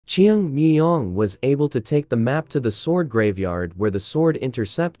Chiang Myong was able to take the map to the sword graveyard where the sword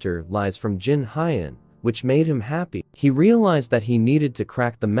interceptor lies from Jin Hyan, which made him happy. He realized that he needed to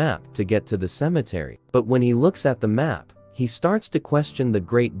crack the map to get to the cemetery. But when he looks at the map, he starts to question the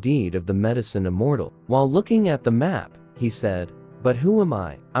great deed of the medicine immortal. While looking at the map, he said, "But who am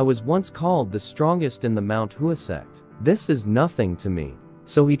I? I was once called the strongest in the Mount Hua sect. This is nothing to me."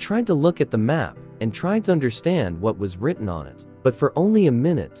 So he tried to look at the map and tried to understand what was written on it. But for only a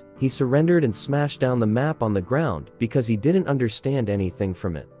minute, he surrendered and smashed down the map on the ground because he didn't understand anything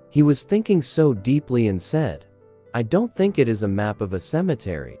from it. He was thinking so deeply and said, "I don't think it is a map of a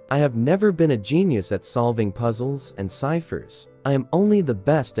cemetery. I have never been a genius at solving puzzles and ciphers. I am only the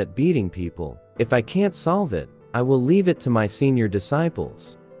best at beating people. If I can't solve it, I will leave it to my senior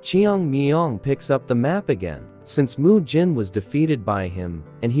disciples." Chiang Myong picks up the map again. Since Mu Jin was defeated by him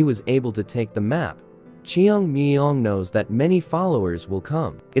and he was able to take the map, Chiang Myong knows that many followers will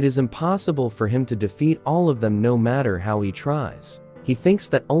come. It is impossible for him to defeat all of them no matter how he tries. He thinks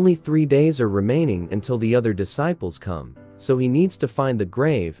that only 3 days are remaining until the other disciples come, so he needs to find the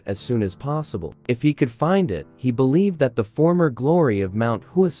grave as soon as possible. If he could find it, he believed that the former glory of Mount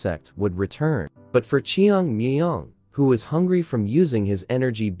Hua sect would return. But for Chiang Myong, who was hungry from using his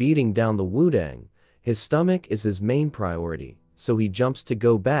energy beating down the Wudang, his stomach is his main priority, so he jumps to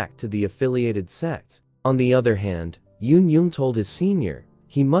go back to the affiliated sect. On the other hand, Yun Yung told his senior,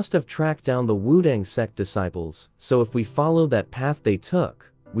 he must have tracked down the Wudang sect disciples, so if we follow that path they took,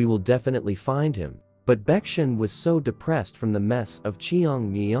 we will definitely find him. But Baekshin was so depressed from the mess of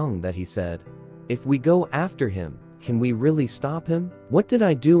Chiang Myong that he said, "If we go after him, can we really stop him? What did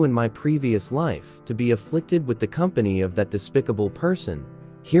I do in my previous life to be afflicted with the company of that despicable person?"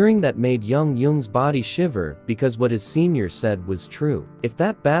 Hearing that made Young Young's body shiver because what his senior said was true. If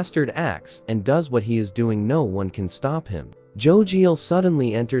that bastard acts and does what he is doing, no one can stop him. Jojiel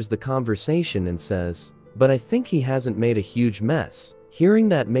suddenly enters the conversation and says, "But I think he hasn't made a huge mess." Hearing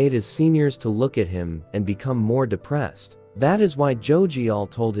that made his seniors to look at him and become more depressed. That is why Jojiel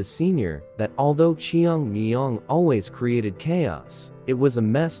told his senior that although Chiang Myong always created chaos, it was a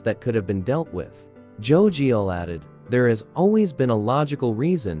mess that could have been dealt with. Jojiel added, "There has always been a logical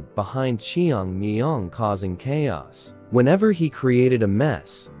reason behind Chiang Myong causing chaos. Whenever he created a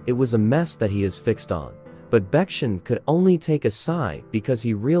mess, it was a mess that he has fixed on." But Baekshin could only take a sigh because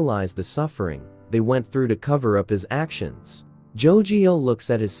he realized the suffering they went through to cover up his actions. Jojiel looks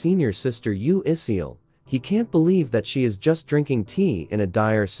at his senior sister Yu Isiel. He can't believe that she is just drinking tea in a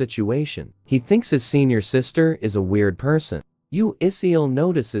dire situation. He thinks his senior sister is a weird person. Yu Isiel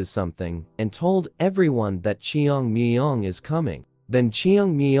notices something and told everyone that Chiang Myong is coming. Then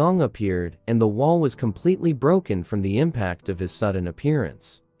Chiang Myong appeared and the wall was completely broken from the impact of his sudden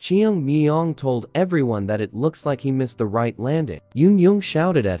appearance. Chiang Myong told everyone that it looks like he missed the right landing. Yun Yung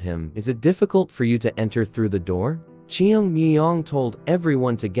shouted at him, "Is it difficult for you to enter through the door?" Chiang Myong told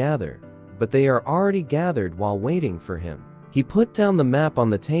everyone to gather, but they are already gathered while waiting for him. He put down the map on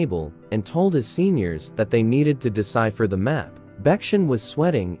the table and told his seniors that they needed to decipher the map. Baekshin was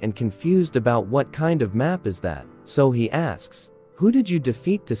sweating and confused about what kind of map is that, so he asks, "Who did you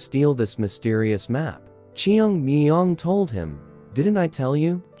defeat to steal this mysterious map?" Chiang Myong told him, "Didn't I tell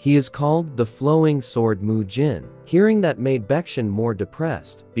you? He is called the Flowing Sword Mu Jin." Hearing that made Baekshin more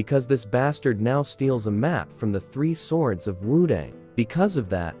depressed, because this bastard now steals a map from the 3 swords of Wudang. Because of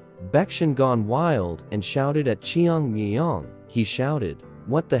that, Baekshin gone wild and shouted at Chiang Myong. He shouted,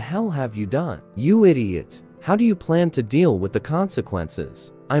 "What the hell have you done? You idiot! How do you plan to deal with the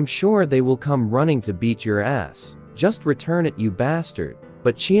consequences? I'm sure they will come running to beat your ass. Just return it, you bastard."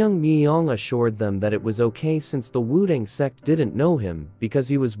 But Chiang Myong assured them that it was okay since the Wudang sect didn't know him because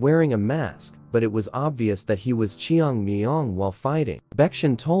he was wearing a mask, but it was obvious that he was Chiang Myong while fighting.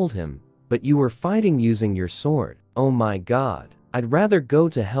 Baekshin told him, "But you were fighting using your sword. Oh my god. I'd rather go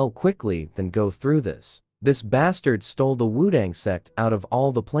to hell quickly than go through this. This bastard stole the Wudang sect out of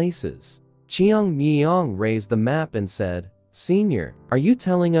all the places." Chiang Myong raised the map and said, "Senior, are you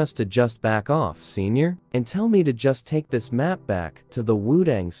telling us to just back off, senior? And tell me to just take this map back to the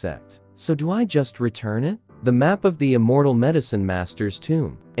Wudang sect? So do I just return it? The map of the immortal medicine master's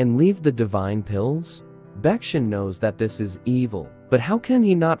tomb, and leave the divine pills?" Baekshin knows that this is evil, but how can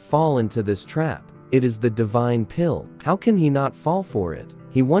he not fall into this trap? It is the divine pill. How can he not fall for it?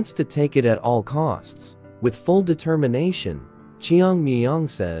 He wants to take it at all costs. With full determination, Chiang Myong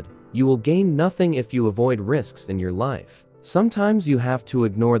said, "You will gain nothing if you avoid risks in your life. Sometimes you have to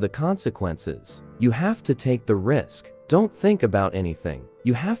ignore the consequences. You have to take the risk. Don't think about anything.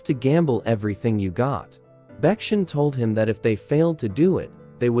 You have to gamble everything you got." Baekshin told him that if they failed to do it,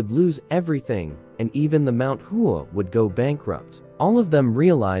 they would lose everything, and even the Mount Hua would go bankrupt. All of them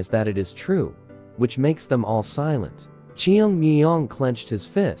realize that it is true, which makes them all silent. Chiang Myong clenched his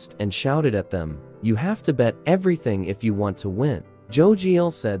fist and shouted at them, "You have to bet everything if you want to win." Zhou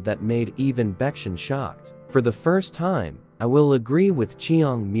Jiel said that made even Baekshun shocked. For the first time, I will agree with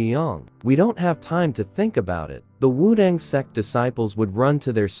Chiang Myong. We don't have time to think about it. The Wudang sect disciples would run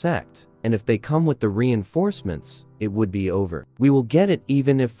to their sect, and if they come with the reinforcements, it would be over. We will get it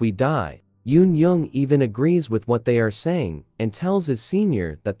even if we die. Yun Yung even agrees with what they are saying and tells his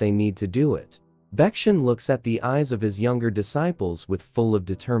senior that they need to do it. Baekshun looks at the eyes of his younger disciples with full of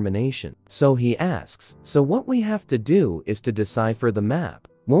determination. So he asks, "So what we have to do is to decipher the map.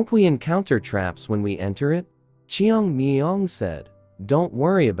 Won't we encounter traps when we enter it?" Chiang Myong said, "Don't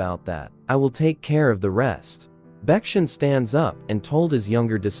worry about that. I will take care of the rest." Baekshun stands up and told his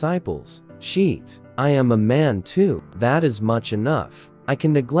younger disciples, "Sheet, I am a man too. That is much enough. I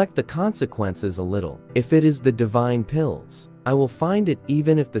can neglect the consequences a little. If it is the divine pills, I will find it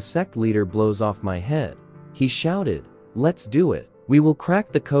even if the sect leader blows off my head." He shouted, "Let's do it. We will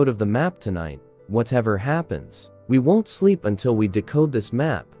crack the code of the map tonight, whatever happens. We won't sleep until we decode this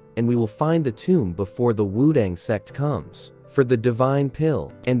map, and we will find the tomb before the Wudang sect comes for the divine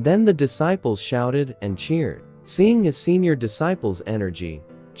pill." And then the disciples shouted and cheered. Seeing his senior disciples' energy,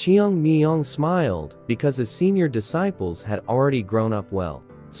 Chiang Myong smiled because his senior disciples had already grown up well.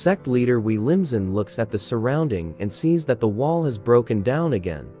 Sect leader Wei Limzin looks at the surrounding and sees that the wall has broken down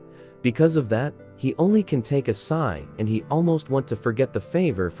again. Because of that, he only can take a sigh, and he almost wants to forget the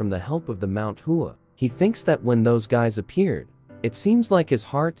favor from the help of the Mount Hua. He thinks that when those guys appeared, it seems like his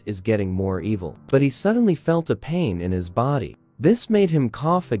heart is getting more evil. But he suddenly felt a pain in his body. This made him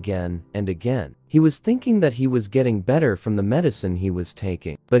cough again and again. He was thinking that he was getting better from the medicine he was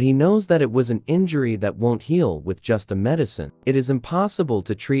taking, but he knows that it was an injury that won't heal with just a medicine. It is impossible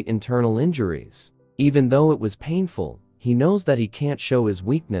to treat internal injuries. Even though it was painful, he knows that he can't show his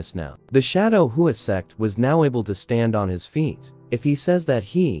weakness now. The Shadow Hua sect was now able to stand on his feet. If he says that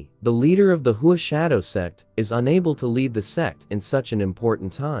he, the leader of the Hua Shadow sect, is unable to lead the sect in such an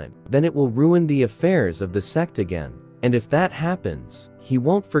important time, then it will ruin the affairs of the sect again. And if that happens, he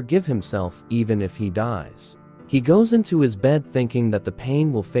won't forgive himself even if he dies. He goes into his bed thinking that the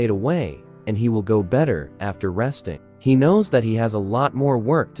pain will fade away, and he will go better after resting. He knows that he has a lot more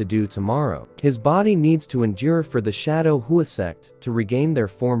work to do tomorrow. His body needs to endure for the Shadow Hua sect to regain their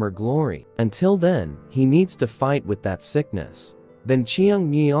former glory. Until then, he needs to fight with that sickness. Then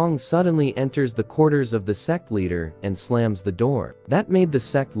Chiang Myong suddenly enters the quarters of the sect leader and slams the door. That made the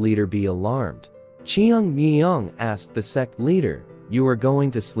sect leader be alarmed. Chiang Myong asked the sect leader, "You are going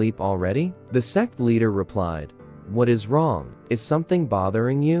to sleep already?" The sect leader replied, "What is wrong? Is something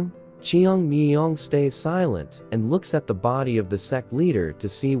bothering you?" Chiang Myong stays silent and looks at the body of the sect leader to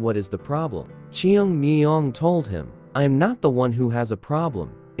see what is the problem. Chiang Myong told him, "I am not the one who has a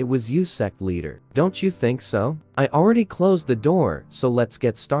problem. It was you, sect leader. Don't you think so? I already closed the door, so let's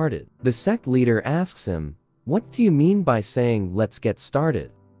get started." The sect leader asks him, "What do you mean by saying let's get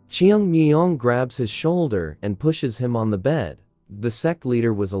started?" Chiang Myong grabs his shoulder and pushes him on the bed. The sect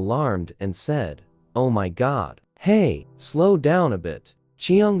leader was alarmed and said, "Oh my God. Hey, slow down a bit."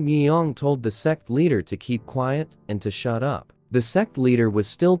 Chiang Myong told the sect leader to keep quiet and to shut up. The sect leader was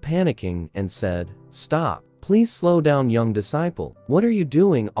still panicking and said, "Stop. Please slow down, young disciple. What are you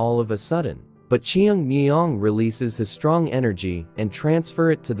doing all of a sudden?" But Chiang Myong releases his strong energy and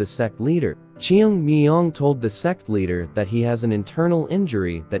transfer it to the sect leader. Chiang Myong told the sect leader that he has an internal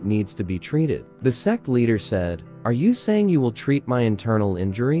injury that needs to be treated. The sect leader said, "Are you saying you will treat my internal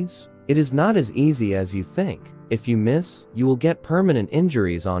injuries? It is not as easy as you think. If you miss, you will get permanent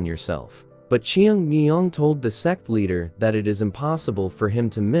injuries on yourself." But Chiang Myong told the sect leader that it is impossible for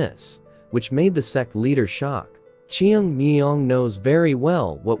him to miss, which made the sect leader shock. Chiang Myong knows very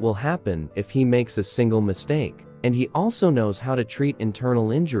well what will happen if he makes a single mistake, and he also knows how to treat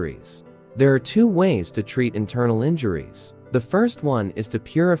internal injuries. There are two ways to treat internal injuries. The first one is to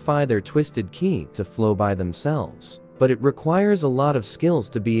purify their twisted ki to flow by themselves, but it requires a lot of skills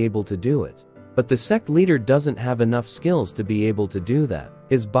to be able to do it. But the sect leader doesn't have enough skills to be able to do that.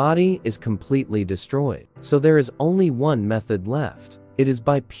 His body is completely destroyed, so there is only one method left. It is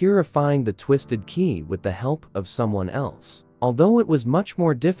by purifying the twisted ki with the help of someone else. Although it was much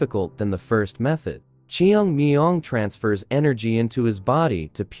more difficult than the first method, Chiang Myong transfers energy into his body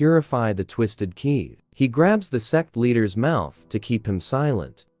to purify the twisted ki. He grabs the sect leader's mouth to keep him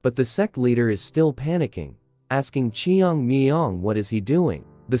silent, but the sect leader is still panicking, asking Chiang Myong what is he doing.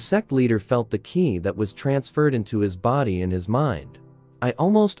 The sect leader felt the ki that was transferred into his body and his mind. I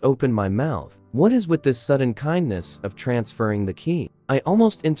almost opened my mouth. What is with this sudden kindness of transferring the ki? I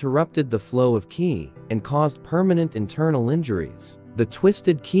almost interrupted the flow of ki and caused permanent internal injuries. The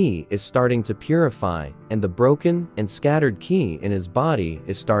twisted ki is starting to purify, and the broken and scattered ki in his body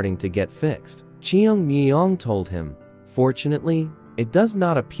is starting to get fixed. Chiang Myong told him, fortunately, it does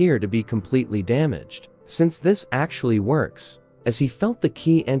not appear to be completely damaged. Since this actually works. As he felt the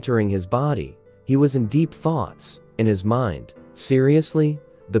ki entering his body, he was in deep thoughts, in his mind. Seriously?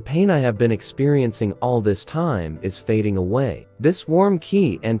 The pain I have been experiencing all this time is fading away. This warm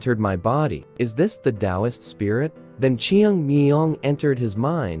ki entered my body. Is this the Taoist spirit? Then Chiang Myong entered his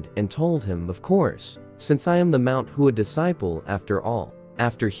mind and told him, of course, since I am the Mount Hua disciple after all.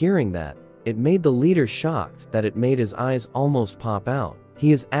 After hearing that, it made the leader shocked that it made his eyes almost pop out.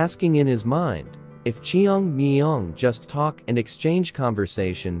 He is asking in his mind, if Chiang Myong just talk and exchange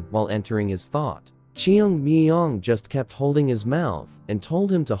conversation while entering his thought. Chiang Myong just kept holding his mouth and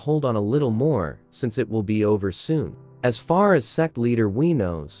told him to hold on a little more since it will be over soon. As far as sect leader Wei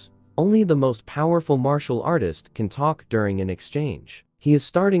knows, only the most powerful martial artist can talk during an exchange. He is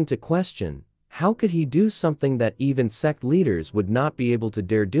starting to question, how could he do something that even sect leaders would not be able to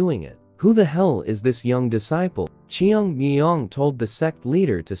dare doing it? Who the hell is this young disciple? Chiang Myong told the sect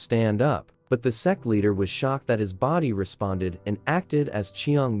leader to stand up, but the sect leader was shocked that his body responded and acted as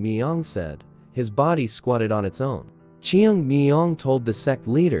Chiang Myong said. His body squatted on its own. Chiang Myong told the sect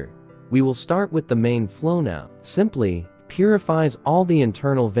leader, we will start with the main flow now. Simply, purifies all the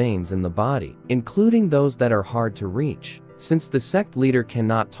internal veins in the body, including those that are hard to reach. Since the sect leader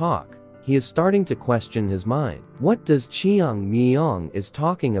cannot talk, he is starting to question his mind. What does Chiang Myong is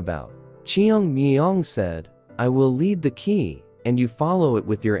talking about? Chiang Myong said, I will lead the ki, and you follow it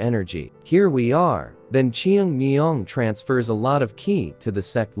with your energy. Here we are. Then Chiang Myong transfers a lot of ki to the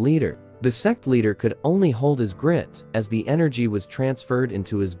sect leader. The sect leader could only hold his grit as the energy was transferred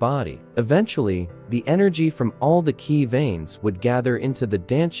into his body. Eventually, the energy from all the ki veins would gather into the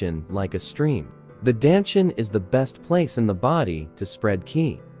dantian like a stream. The dantian is the best place in the body to spread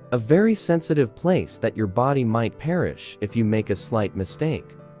ki. A very sensitive place that your body might perish if you make a slight mistake.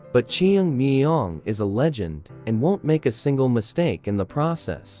 But Chiang Myong is a legend and won't make a single mistake in the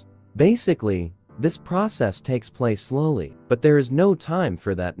process. Basically, this process takes place slowly, but there is no time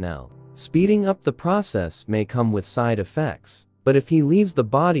for that now. Speeding up the process may come with side effects, but if he leaves the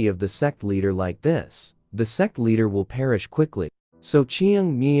body of the sect leader like this, the sect leader will perish quickly. So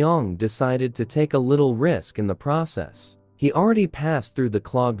Chiang Myong decided to take a little risk in the process. He already passed through the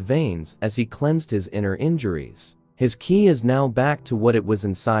clogged veins as he cleansed his inner injuries. His ki is now back to what it was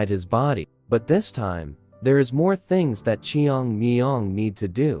inside his body, but this time, there is more things that Chiang Myong need to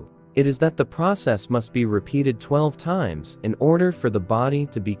do. It is that the process must be repeated 12 times in order for the body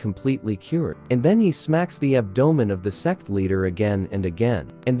to be completely cured. And then he smacks the abdomen of the sect leader again and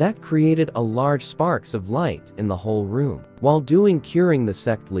again. And that created a large sparks of light in the whole room. While curing the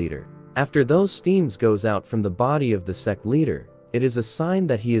sect leader. After those steams goes out from the body of the sect leader, it is a sign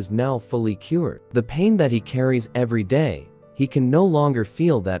that he is now fully cured. The pain that he carries every day, he can no longer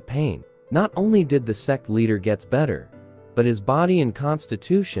feel that pain. Not only did the sect leader gets better, but his body and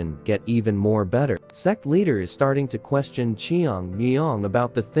constitution get even more better. Sect leader is starting to question Chiang Myong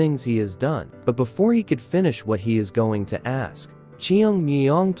about the things he has done. But before he could finish what he is going to ask, Chiang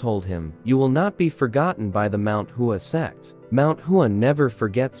Myong told him, you will not be forgotten by the Mount Hua sect. Mount Hua never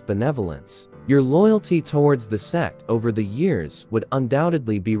forgets benevolence. Your loyalty towards the sect over the years would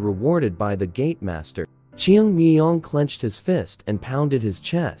undoubtedly be rewarded by the gate master. Chiang Myong clenched his fist and pounded his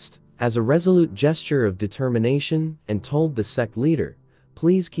chest as a resolute gesture of determination and told the sect leader,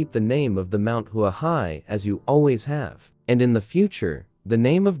 please keep the name of the Mount Hua high as you always have. And in the future, the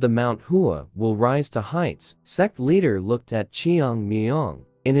name of the Mount Hua will rise to heights. Sect leader looked at Chiang Myong.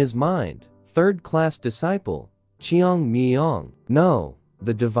 In his mind, third-class disciple, Chiang Myong. No,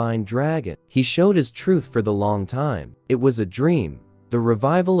 the divine dragon. He showed his truth for the long time. It was a dream, the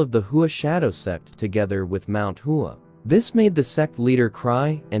revival of the Hua Shadow sect together with Mount Hua. This made the sect leader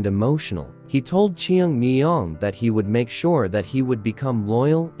cry and emotional. He told Chiang Myong that he would make sure that he would become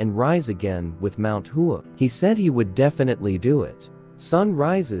loyal and rise again with Mount Hua. He said he would definitely do it. Sun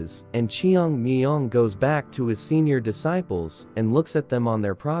rises and Chiang Myong goes back to his senior disciples and looks at them on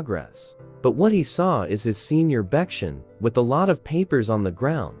their progress. But what he saw is his senior Baekshan with a lot of papers on the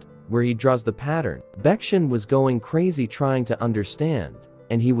ground where he draws the pattern. Baekshan was going crazy trying to understand,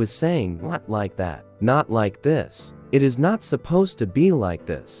 and he was saying, not like that, not like this. It is not supposed to be like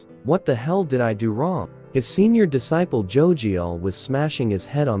this. What the hell did I do wrong? His senior disciple Jojiel was smashing his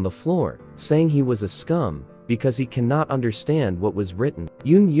head on the floor, saying he was a scum because he cannot understand what was written.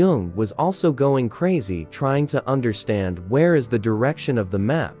 Yun Yung was also going crazy trying to understand where is the direction of the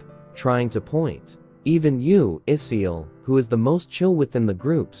map, trying to point. Even Yu Isiel, who is the most chill within the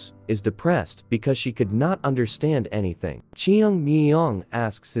groups, is depressed because she could not understand anything. Chiang Myong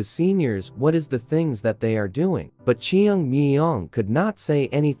asks his seniors what is the things that they are doing, but Chiang Myong could not say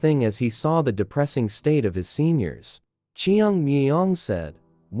anything as he saw the depressing state of his seniors. Chiang Myong said,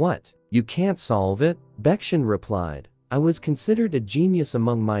 "What? You can't solve it?" Baekshin replied, "I was considered a genius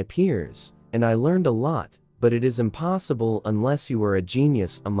among my peers, and I learned a lot, but it is impossible unless you are a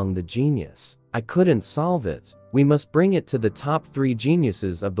genius among the genius. I couldn't solve it. We must bring it to the top 3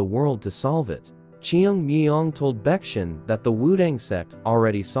 geniuses of the world to solve it." Chiang Myong told Baekshin that the Wudang sect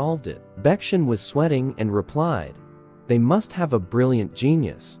already solved it. Baekshin was sweating and replied, "They must have a brilliant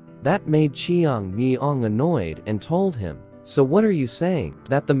genius." That made Chiang Myong annoyed and told him, "So what are you saying?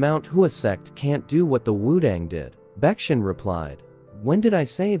 That the Mount Hua sect can't do what the Wudang did?" Baekshin replied, "When did I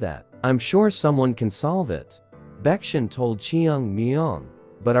say that? I'm sure someone can solve it." Baekshin told Chiang Myong,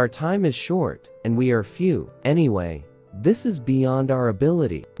 "But our time is short, and we are few. Anyway, this is beyond our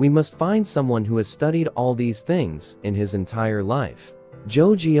ability. We must find someone who has studied all these things in his entire life."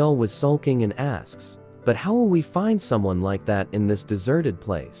 Zhou Jiao was sulking and asks, "But how will we find someone like that in this deserted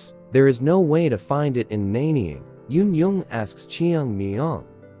place? There is no way to find it in Nanyang." Yun Yung asks Chiang Myong,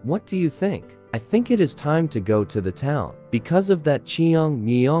 "What do you think?" "I think it is time to go to the town." Because of that, Chiang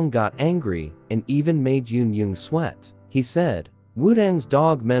Myong got angry and even made Yun Yung sweat. He said, "Wudang's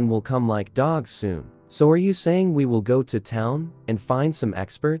dog men will come like dogs soon. So are you saying we will go to town and find some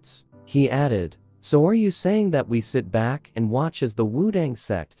experts?" He added, "So are you saying that we sit back and watch as the Wudang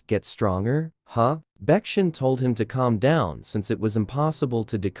sect gets stronger? Huh?" Baekshin told him to calm down since it was impossible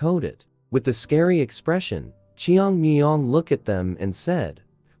to decode it. With a scary expression, Chiang Myong looked at them and said,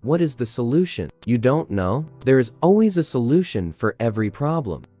 "What is the solution? You don't know? There is always a solution for every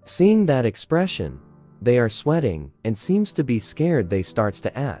problem." Seeing that expression, they are sweating and seems to be scared. They starts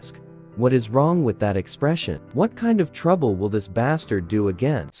to ask, "What is wrong with that expression? What kind of trouble will this bastard do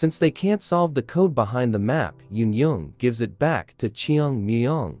again?" Since they can't solve the code behind the map, Yun Yung gives it back to Chiang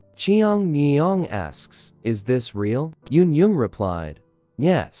Myong. Chiang Myong asks, "Is this real?" Yun Yung replied,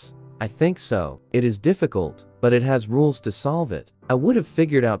 "Yes, I think so. It is difficult, but it has rules to solve it. I would have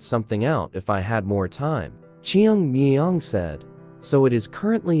figured out something out if I had more time." Chiang Myong said, "So it is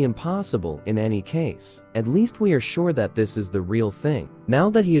currently impossible in any case. At least we are sure that this is the real thing."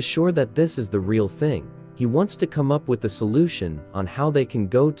 Now that he is sure that this is the real thing, he wants to come up with a solution on how they can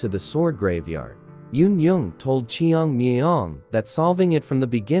go to the sword graveyard. Yun Yung told Chiang Myong that solving it from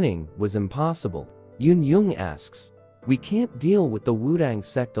the beginning was impossible. Yun Yung asks, "We can't deal with the Wudang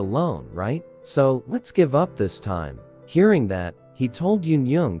sect alone, right? So let's give up this time." Hearing that, he told Yun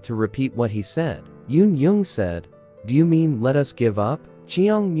Yung to repeat what he said. Yun Yung said, "Do you mean let us give up?"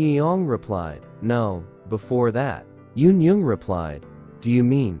 Chiang Myong replied, "No, before that." Yun Yung replied, "Do you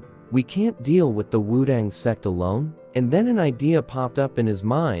mean we can't deal with the Wudang sect alone?" And then an idea popped up in his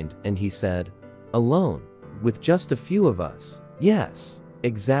mind and he said, "Alone? With just a few of us?" "Yes,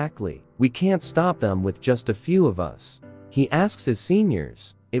 exactly. We can't stop them with just a few of us." He asks his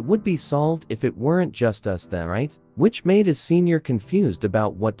seniors, "It would be solved if it weren't just us then, right?" Which made his senior confused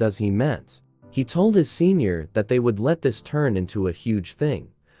about what does he meant. He told his senior that they would let this turn into a huge thing,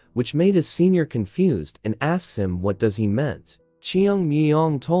 which made his senior confused and asks him what does he meant. Chiang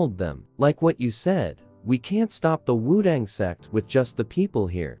Myong told them, "Like what you said, we can't stop the Wudang sect with just the people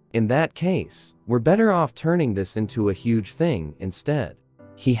here. In that case, we're better off turning this into a huge thing instead."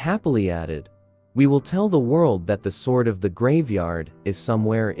 He happily added, "We will tell the world that the sword of the graveyard is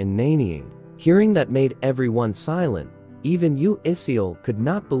somewhere in Nanyang." Hearing that made everyone silent. Even Yu Isiel could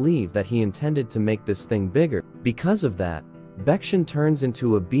not believe that he intended to make this thing bigger. Because of that, Baekshin turns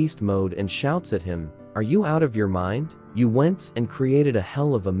into a beast mode and shouts at him, "Are you out of your mind? You went and created a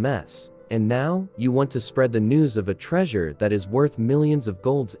hell of a mess, and now you want to spread the news of a treasure that is worth millions of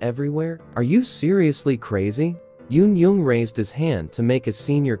golds everywhere? Are you seriously crazy?" Yun Yung raised his hand to make his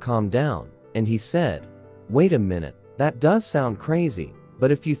senior calm down, and he said, "Wait a minute, that does sound crazy,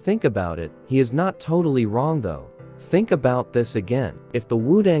 but if you think about it, he is not totally wrong though. Think about this again. If the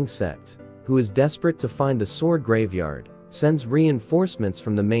Wudang sect, who is desperate to find the sword graveyard, sends reinforcements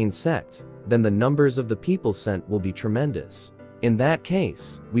from the main sect, then the numbers of the people sent will be tremendous. In that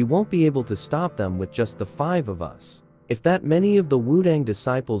case, we won't be able to stop them with just the 5 of us. If that many of the Wudang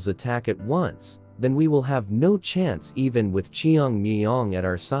disciples attack at once, then we will have no chance even with Chiang Myong at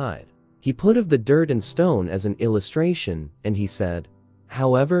our side." He put of the dirt and stone as an illustration, and he said,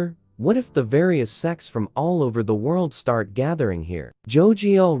 "However, What if the various sects from all over the world start gathering here? Zhou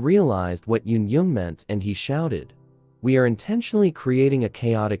Jiao realized what Yun Yung meant and he shouted, "We are intentionally creating a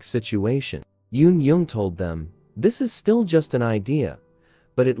chaotic situation." Yun Yung told them, "This is still just an idea,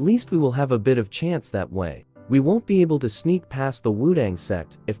 but at least we will have a bit of chance that way. We won't be able to sneak past the Wudang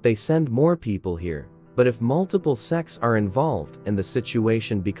sect if they send more people here, but if multiple sects are involved and the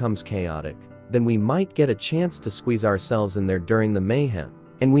situation becomes chaotic, then we might get a chance to squeeze ourselves in there during the mayhem.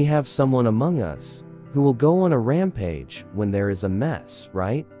 And we have someone among us who will go on a rampage when there is a mess,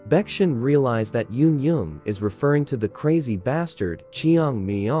 right?" Baekshun realized that Yun Yung is referring to the crazy bastard Chiang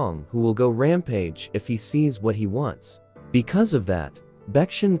Myong who will go rampage if he sees what he wants. Because of that,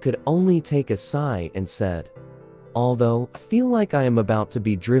 Baekshun could only take a sigh and said, "Although I feel like I am about to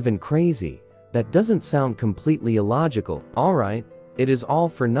be driven crazy, that doesn't sound completely illogical." "Alright, it is all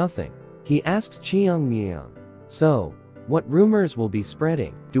for nothing." He asks Chiang Myong, "So, what rumors will be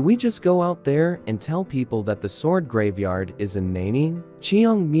spreading? Do we just go out there and tell people that the sword graveyard is in Nanning?"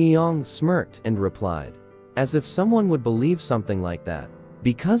 Chiang Myong smirked and replied, as if someone would believe something like that.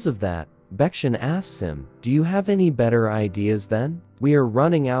 Because of that, Baekshun asks him, "Do you have any better ideas then? We are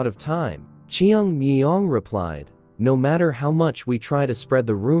running out of time." Chiang Myong replied, "No matter how much we try to spread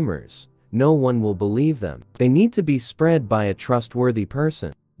the rumors, no one will believe them. They need to be spread by a trustworthy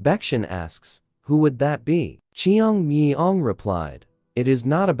person." Baekshun asks, "Who would that be?" Chiang Myong replied, "It is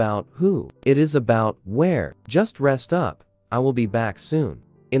not about who, it is about where. Just rest up, I will be back soon."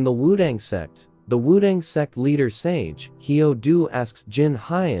 In the Wudang sect, the Wudang sect leader sage, Hyo Du asks Jin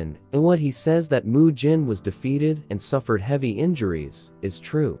Hyan, and what he says that Mu Jin was defeated and suffered heavy injuries is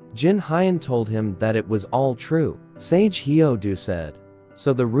true. Jin Hyan told him that it was all true. Sage Hyo Du said,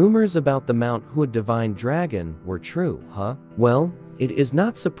 "So the rumors about the Mount Hua divine dragon were true, huh? Well, it is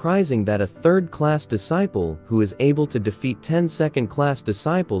not surprising that a third-class disciple who is able to defeat 10 second-class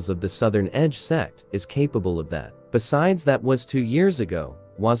disciples of the Southern Edge sect is capable of that. Besides, that was 2 years ago,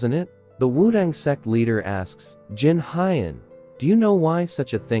 wasn't it?" The Wudang sect leader asks, Jin Hyan, "Do you know why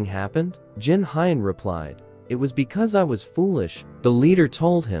such a thing happened?" Jin Hyan replied, "It was because I was foolish." The leader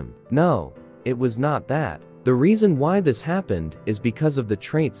told him, "No, it was not that. The reason why this happened is because of the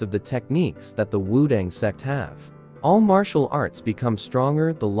traits of the techniques that the Wudang sect have. All martial arts become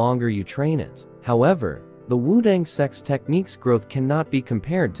stronger the longer you train it. However, the Wudang sect's techniques growth cannot be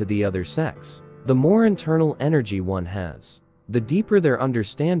compared to the other sects. The more internal energy one has, the deeper their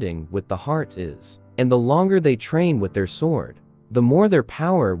understanding with the heart is, and the longer they train with their sword, the more their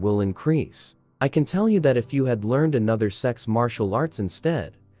power will increase. I can tell you that if you had learned another sect's martial arts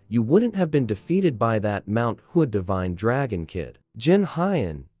instead, you wouldn't have been defeated by that Mount Hua divine dragon kid." Jin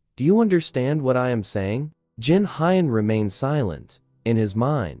Hyan, "Do you understand what I am saying?" Jin Hyan remained silent. In his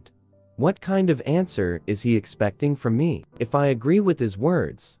mind, what kind of answer is he expecting from me? If I agree with his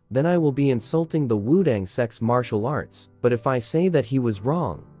words, then I will be insulting the Wudang sect's martial arts, but if I say that he was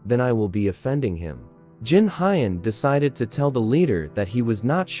wrong, then I will be offending him. Jin Hyan decided to tell the leader that he was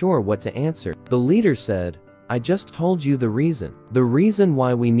not sure what to answer. The leader said, "I just told you the reason. The reason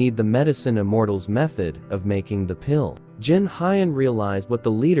why we need the medicine immortals method of making the pill." Jin Hyan realized what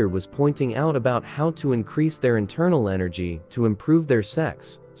the leader was pointing out about how to increase their internal energy to improve their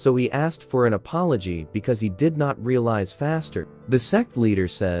sects, so he asked for an apology because he did not realize faster. The sect leader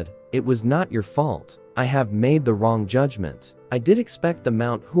said, "It was not your fault. I have made the wrong judgment. I did expect the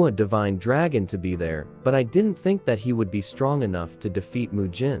Mount Hua divine dragon to be there, but I didn't think that he would be strong enough to defeat Mu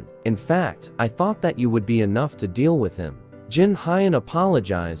Jin. In fact, I thought that you would be enough to deal with him." Jin Hyan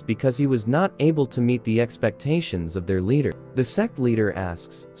apologized because he was not able to meet the expectations of their leader. The sect leader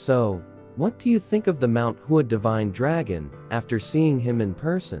asks, "So, what do you think of the Mount Hua divine dragon after seeing him in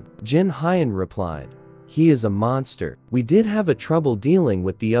person?" Jin Hyan replied, "He is a monster. We did have a trouble dealing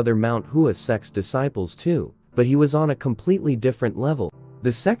with the other Mount Hua sect's disciples too, but he was on a completely different level."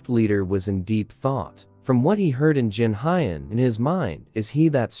 The sect leader was in deep thought. From what he heard in Jin Hyan, in his mind, is he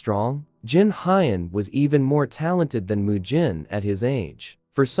that strong? Jin Hyan was even more talented than Mu Jin at his age.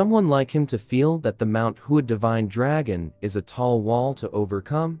 For someone like him to feel that the Mount Hua divine dragon is a tall wall to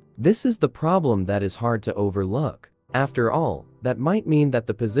overcome, this is the problem that is hard to overlook. After all, that might mean that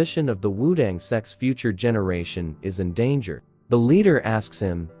the position of the Wudang sect's future generation is in danger. The leader asks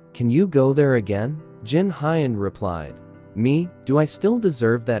him, "Can you go there again?" Jin Hyan replied, "Me? Do I still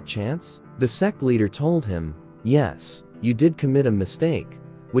deserve that chance?" The sect leader told him, "Yes, you did commit a mistake,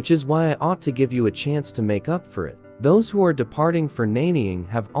 which is why I ought to give you a chance to make up for it. Those who are departing for Nanning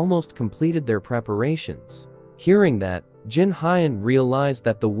have almost completed their preparations." Hearing that, Jin Hyan realized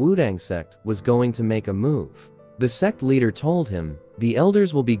that the Wudang sect was going to make a move. The sect leader told him, The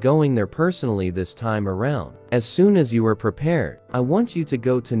elders will be going there personally this time around. As soon as you are prepared, I want you to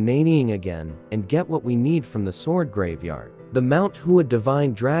go to Nanyang again and get what we need from the sword graveyard. The Mount Hua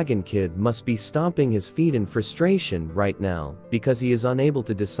Divine Dragon Kid must be stomping his feet in frustration right now because he is unable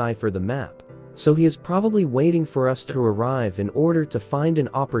to decipher the map. So he is probably waiting for us to arrive in order to find an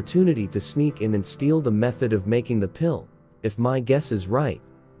opportunity to sneak in and steal the method of making the pill. If my guess is right,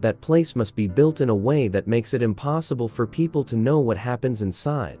 that place must be built in a way that makes it impossible for people to know what happens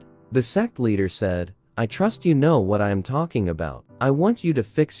inside. The sect leader said, I trust you know what I am talking about. I want you to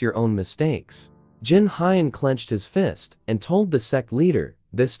fix your own mistakes. Jin Haiyan clenched his fist and told the sect leader,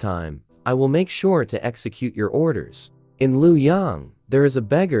 this time, I will make sure to execute your orders. In Luoyang, there is a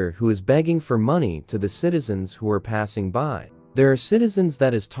beggar who is begging for money to the citizens who are passing by. There are citizens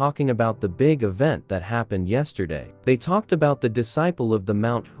that is talking about the big event that happened yesterday. They talked about the disciple of the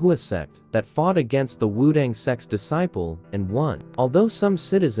Mount Hua sect that fought against the Wudang sect's disciple and won. Although some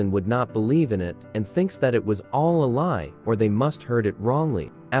citizen would not believe in it and thinks that it was all a lie or they must heard it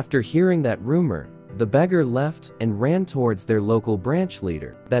wrongly. After hearing that rumor, the beggar left and ran towards their local branch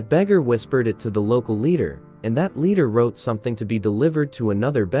leader. That beggar whispered it to the local leader, and that leader wrote something to be delivered to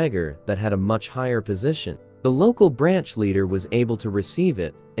another beggar that had a much higher position. The local branch leader was able to receive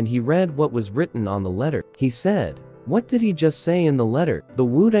it, and he read what was written on the letter. He said, what did he just say in the letter? The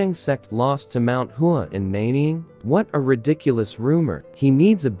Wudang sect lost to Mount Hua in Nanyang? What a ridiculous rumor. He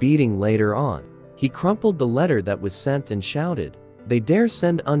needs a beating later on. He crumpled the letter that was sent and shouted, they dare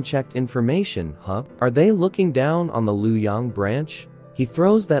send unchecked information, huh? Are they looking down on the Luoyang branch? He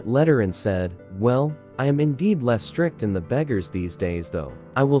throws that letter and said, well, I am indeed less strict in the beggars these days though.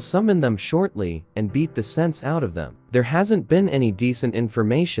 I will summon them shortly and beat the sense out of them. There hasn't been any decent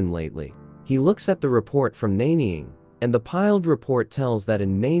information lately. He looks at the report from Nanyang, and the piled report tells that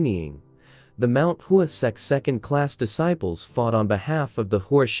in Nanyang, the Mount Hua sect's second-class disciples fought on behalf of the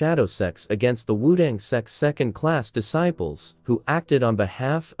Hua Shadow sects against the Wudang sect's second-class disciples, who acted on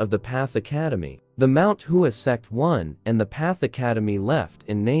behalf of the Path Academy. The Mount Hua sect won and the Path Academy left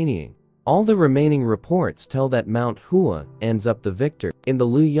in Nanyang. All the remaining reports tell that Mount Hua ends up the victor. In the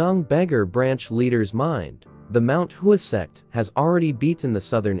Luoyang beggar branch leader's mind, the Mount Hua sect has already beaten the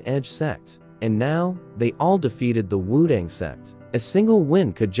Southern Edge sect, and now, they all defeated the Wudang sect. A single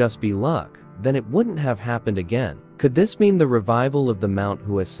win could just be luck, then it wouldn't have happened again. Could this mean the revival of the Mount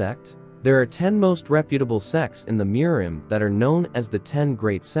Hua sect? There are 10 most reputable sects in the Murim that are known as the 10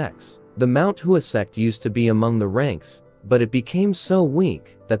 Great Sects. The Mount Hua sect used to be among the ranks, but it became so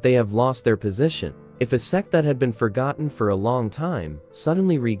weak that they have lost their position. If a sect that had been forgotten for a long time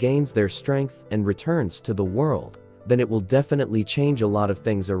suddenly regains their strength and returns to the world, then it will definitely change a lot of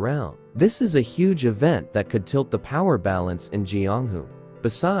things around. This is a huge event that could tilt the power balance in Jianghu.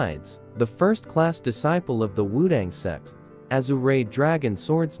 Besides, the first-class disciple of the Wudang sect, Azure Dragon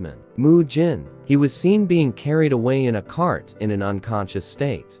Swordsman, Mu Jin, he was seen being carried away in a cart in an unconscious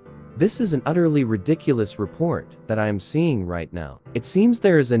state. This is an utterly ridiculous report that I am seeing right now. It seems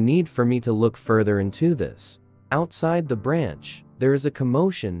there is a need for me to look further into this. Outside the branch, there is a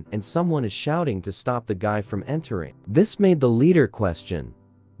commotion and someone is shouting to stop the guy from entering. This made the leader question,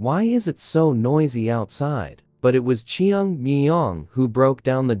 why is it so noisy outside? But it was Chiang Myong who broke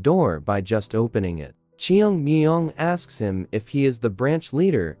down the door by just opening it. Chiang Myong asks him if he is the branch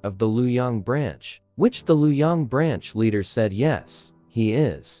leader of the Luoyang branch, which the Luoyang branch leader said yes, he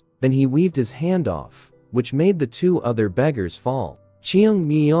is. Then he weaved his hand off, which made the two other beggars fall. Chiang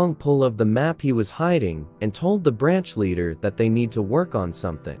Myong pulled up the map he was hiding and told the branch leader that they need to work on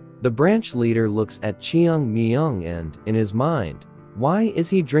something. The branch leader looks at Chiang Myong and, in his mind, why is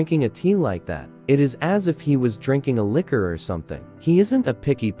he drinking a tea like that? It is as if he was drinking a liquor or something. He isn't a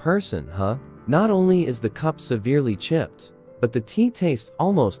picky person, huh? Not only is the cup severely chipped, but the tea tastes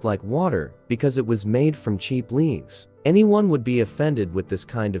almost like water because it was made from cheap leaves. Anyone would be offended with this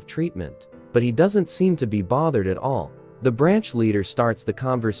kind of treatment, but he doesn't seem to be bothered at all. The branch leader starts the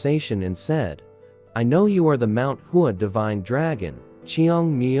conversation and said, I know you are the Mount Hua Divine Dragon,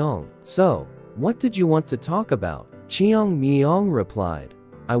 Chiang Myong. So, what did you want to talk about? Chiang Myong replied,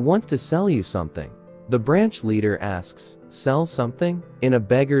 I want to sell you something. The branch leader asks, sell something? In a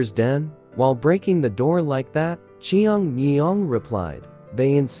beggar's den? While breaking the door like that? Chiang Myong replied,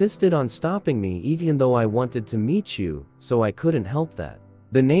 they insisted on stopping me even though I wanted to meet you, so I couldn't help that.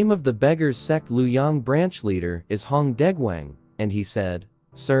 The name of the beggar's sect Luoyang branch leader is Hong Degwang, and he said,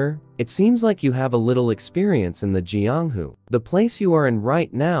 Sir, it seems like you have a little experience in the Jianghu. The place you are in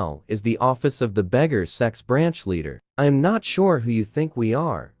right now is the office of the beggar sect's branch leader. I am not sure who you think we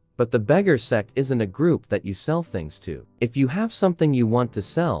are, but the beggar sect isn't a group that you sell things to. If you have something you want to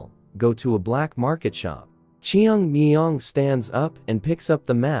sell, go to a black market shop. Chiang Myong stands up and picks up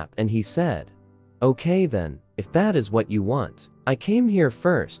the map and he said, "Okay then, if that is what you want. I came here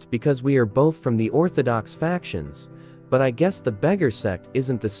first because we are both from the Orthodox factions, but I guess the beggar sect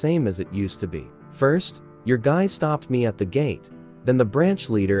isn't the same as it used to be. First, your guy stopped me at the gate, then the branch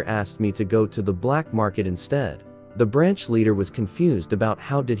leader asked me to go to the black market instead." The branch leader was confused about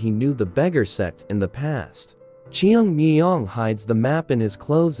how did he knew the beggar sect in the past. Chiang Myong hides the map in his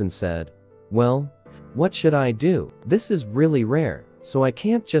clothes and said, "Well, what should I do? This is really rare, so I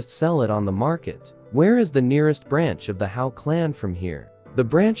can't just sell it on the market. Where is the nearest branch of the Hao clan from here?" The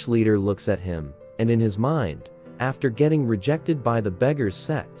branch leader looks at him, and in his mind, after getting rejected by the beggar's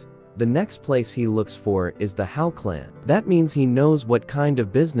sect, the next place he looks for is the Hao clan. That means he knows what kind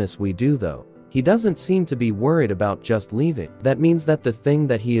of business we do though. He doesn't seem to be worried about just leaving. That means that the thing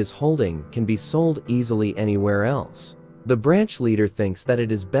that he is holding can be sold easily anywhere else. The branch leader thinks that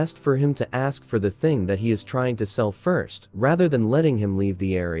it is best for him to ask for the thing that he is trying to sell first, rather than letting him leave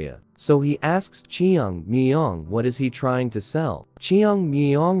the area. So he asks Chiang Myong what is he trying to sell. Chiang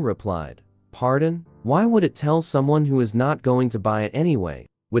Myong replied, "Pardon? Why would it tell someone who is not going to buy it anyway?"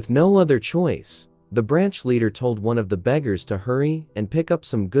 With no other choice, the branch leader told one of the beggars to hurry and pick up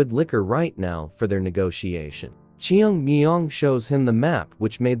some good liquor right now for their negotiation. Chiang Myong shows him the map,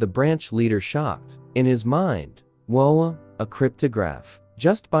 which made the branch leader shocked. In his mind, whoa, a cryptograph.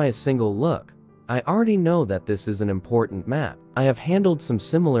 Just by a single look, I already know that this is an important map. I have handled some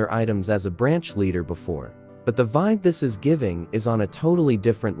similar items as a branch leader before, but the vibe this is giving is on a totally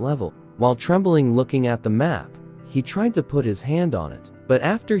different level. While trembling looking at the map, he tried to put his hand on it, but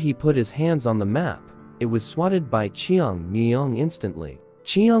after he put his hands on the map, it was swatted by Chiang Myong instantly.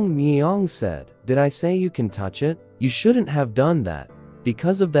 Chiang Myong said, "Did I say you can touch it? You shouldn't have done that."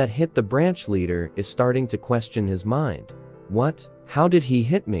 Because of that hit, the branch leader is starting to question his mind. What? How did he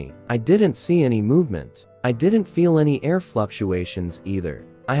hit me? I didn't see any movement. I didn't feel any air fluctuations either.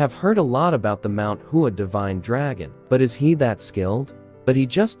 I have heard a lot about the Mount Hua divine dragon, but is he that skilled? But he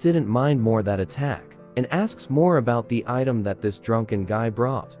just didn't mind more that attack, and asks more about the item that this drunken guy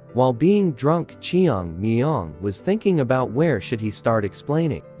brought. While being drunk, Chiang Myong was thinking about where should he start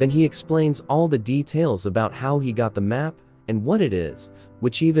explaining. Then he explains all the details about how he got the map and what it is,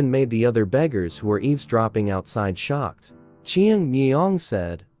 which even made the other beggars who were eavesdropping outside shocked. Chiang Myong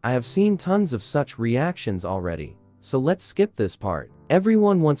said, "I have seen tons of such reactions already, so let's skip this part.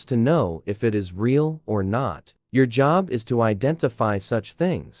 Everyone wants to know if it is real or not. Your job is to identify such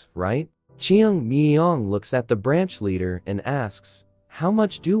things, right?" Chiang Myong looks at the branch leader and asks, "How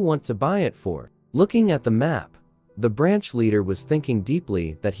much do you want to buy it for?" Looking at the map, the branch leader was thinking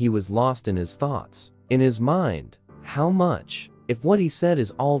deeply that he was lost in his thoughts. In his mind, how much? If what he said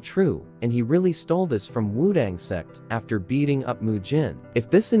is all true, and he really stole this from Wudang sect after beating up Mu Jin, if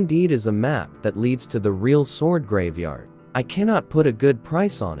this indeed is a map that leads to the real sword graveyard, I cannot put a good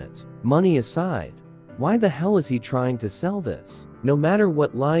price on it. Money aside, why the hell is he trying to sell this? No matter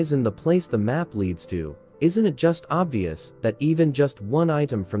what lies in the place the map leads to, isn't it just obvious that even just one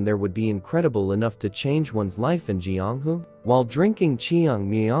item from there would be incredible enough to change one's life in Jianghu? While drinking, Chiang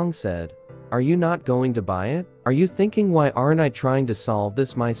Myong said, "Are you not going to buy it? Are you thinking, why aren't I trying to solve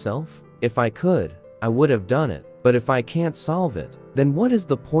this myself? If I could, I would have done it. But if I can't solve it, then what is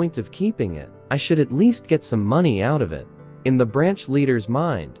the point of keeping it? I should at least get some money out of it." In the branch leader's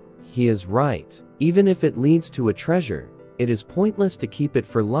mind, he is right. Even if it leads to a treasure, it is pointless to keep it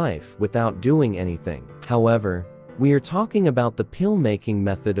for life without doing anything. However, we are talking about the pill-making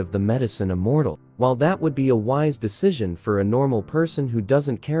method of the medicine immortal. While that would be a wise decision for a normal person who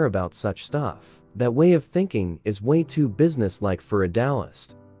doesn't care about such stuff, that way of thinking is way too business-like for a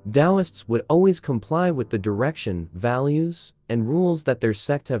Taoist. Taoists would always comply with the direction, values, and rules that their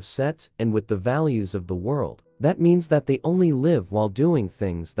sect have set, and with the values of the world. That means that they only live while doing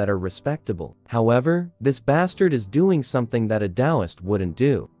things that are respectable. However, this bastard is doing something that a Taoist wouldn't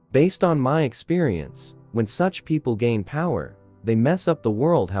do. Based on my experience, when such people gain power, they mess up the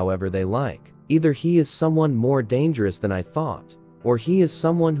world however they like. Either he is someone more dangerous than I thought, or he is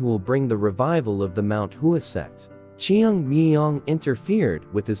someone who will bring the revival of the Mount Hua sect. Chiang Myong interfered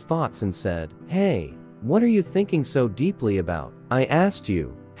with his thoughts and said, "Hey, what are you thinking so deeply about? I asked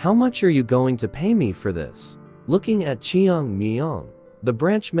you, how much are you going to pay me for this?" Looking at Chiang Myong, the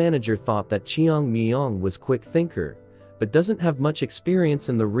branch manager thought that Chiang Myong was quick thinker, but doesn't have much experience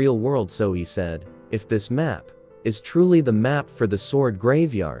in the real world, so he said, "If this map is truly the map for the sword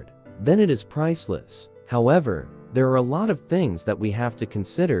graveyard, then it is priceless. However, there are a lot of things that we have to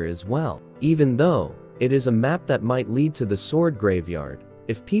consider as well. Even though it is a map that might lead to the sword graveyard,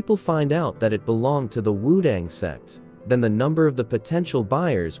 if people find out that it belonged to the Wudang sect, then the number of the potential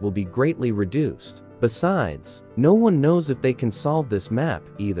buyers will be greatly reduced. Besides, no one knows if they can solve this map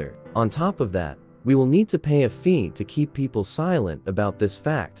either. On top of that, we will need to pay a fee to keep people silent about this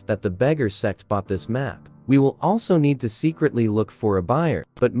fact that the beggar sect bought this map. We will also need to secretly look for a buyer,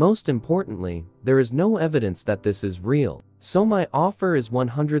 but most importantly, there is no evidence that this is real. So my offer is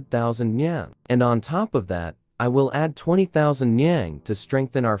 100,000 yang, and on top of that, I will add 20,000 yang to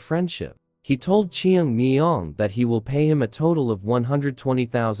strengthen our friendship. He told Chiang Myong that he will pay him a total of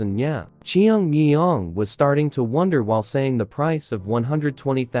 120,000 yang. Chiang Myong was starting to wonder while saying the price of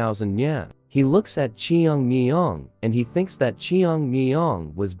 120,000 yang. He looks at Chiang Myong and he thinks that Chiang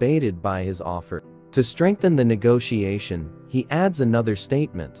Myong was baited by his offer. To strengthen the negotiation, he adds another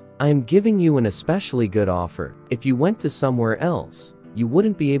statement. I am giving you an especially good offer. If you went to somewhere else, you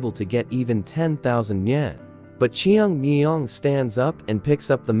wouldn't be able to get even 10,000 yen. But Chiang Myong stands up and picks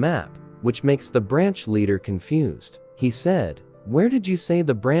up the map, which makes the branch leader confused. He said, "Where did you say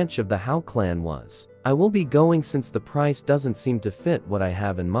the branch of the Hao clan was? I will be going since the price doesn't seem to fit what I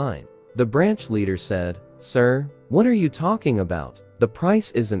have in mind." The branch leader said, "Sir, what are you talking about? The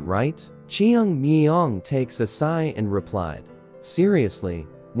price isn't right." Chiang Myong takes a sigh and replied, "Seriously,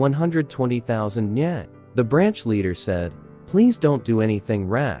 120,000 yen." The branch leader said, "Please don't do anything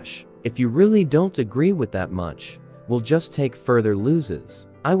rash. If you really don't agree with that much, we'll just take further loses.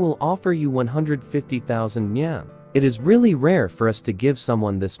 I will offer you 150,000 yen. It is really rare for us to give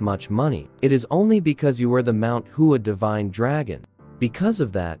someone this much money. It is only because you are the Mount Hua divine dragon." Because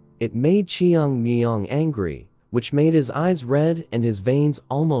of that, it made Chiang Myong angry, which made his eyes red and his veins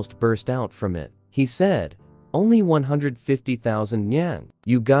almost burst out from it. He said, "Only 150,000 yen.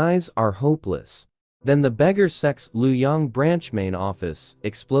 You guys are hopeless." Then the beggar sect's Luoyang branch main office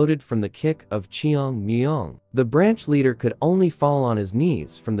exploded from the kick of Chiang Myong. The branch leader could only fall on his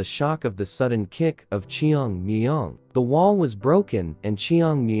knees from the shock of the sudden kick of Chiang Myong. The wall was broken and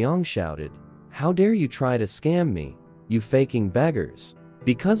Chiang Myong shouted, "How dare you try to scam me, you faking beggars."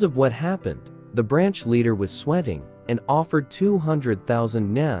 Because of what happened, the branch leader was sweating and offered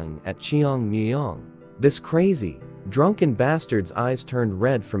 200,000 yang at Chiang Myong. This crazy, drunken bastard's eyes turned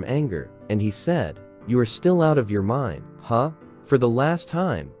red from anger, and he said, "You are still out of your mind, huh?" For the last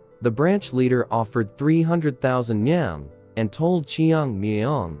time, the branch leader offered 300,000 yang and told Chiang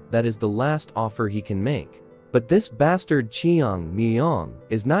Myong that is the last offer he can make. But this bastard Chiang Myong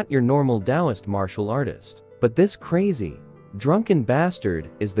is not your normal Taoist martial artist, but this crazy, drunken bastard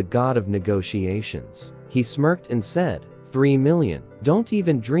is the god of negotiations. He smirked and said, 3 million. Don't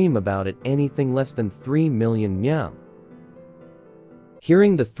even dream about it, anything less than 3 million yang.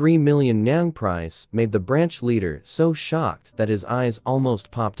 Hearing the 3 million yang price made the branch leader so shocked that his eyes almost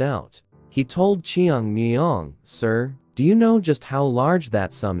popped out. He told Chiang Myong, "Sir, do you know just how large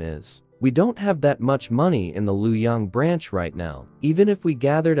that sum is? We don't have that much money in the Luoyang branch right now. Even if we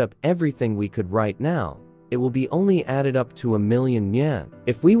gathered up everything we could right now, it will be only added up to 1 million yen.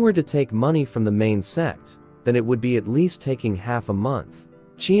 If we were to take money from the main sect, then it would be at least taking half a month."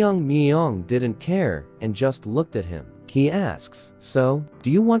 Chiang Myong didn't care and just looked at him. He asks, "So,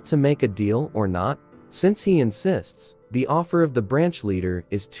 do you want to make a deal or not?" Since he insists, the offer of the branch leader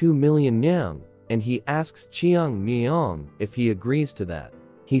is 2 million yang, and he asks Chiang Myong if he agrees to that.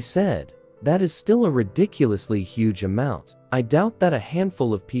 He said, "That is still a ridiculously huge amount. I doubt that a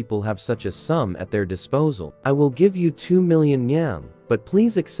handful of people have such a sum at their disposal. I will give you 2 million yang, but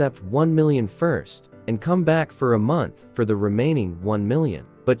please accept 1 million first, and come back for a month for the remaining 1 million.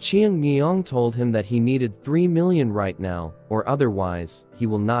 But Chiang Myong told him that he needed 3 million right now, or otherwise, he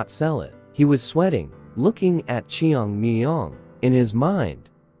will not sell it. He was sweating, looking at Chiang Myong. In his mind,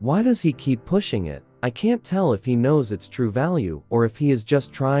 why does he keep pushing it? I can't tell if he knows its true value or if he is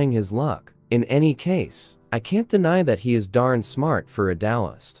just trying his luck. In any case, I can't deny that he is darn smart for a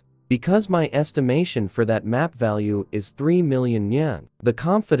Taoist. Because my estimation for that map value is 3 million yen. The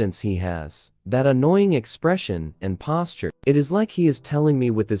confidence he has, that annoying expression and posture, it is like he is telling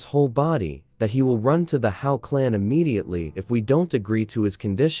me with his whole body that he will run to the Hao clan immediately if we don't agree to his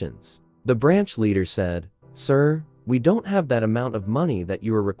conditions." The branch leader said, "Sir, we don't have that amount of money that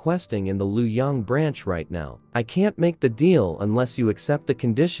you are requesting in the Luoyang branch right now. I can't make the deal unless you accept the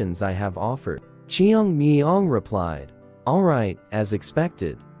conditions I have offered." Chiang Myong replied, "All right, as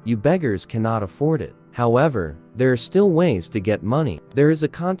expected. You beggars cannot afford it. However, there are still ways to get money. There is a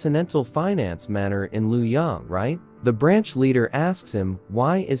continental finance manor in Luoyang, right?" The branch leader asks him,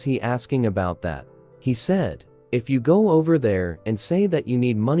 why is he asking about that? He said, "If you go over there and say that you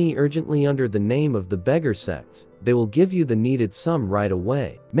need money urgently under the name of the beggar sect, they will give you the needed sum right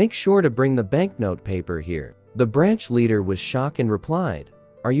away. Make sure to bring the banknote paper here." The branch leader was shocked and replied,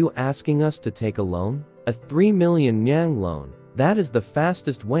 "Are you asking us to take a loan? A 3 million yang loan? That is the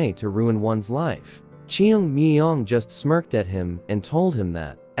fastest way to ruin one's life." Chiang Myong just smirked at him and told him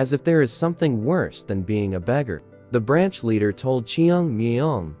that, as if there is something worse than being a beggar. The branch leader told Chiang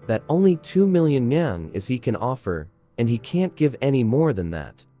Myong that only 2 million yang is he can offer, and he can't give any more than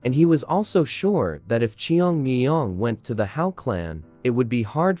that. And he was also sure that if Chiang Myong went to the Hao clan, it would be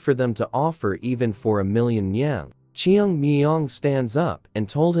hard for them to offer even for 1 million yang. Chiang Myong stands up and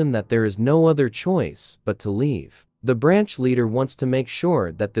told him that there is no other choice but to leave. The branch leader wants to make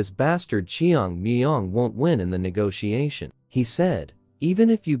sure that this bastard Chiang Myong won't win in the negotiation. He said, even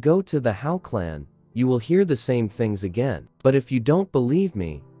if you go to the Hao clan, you will hear the same things again. But if you don't believe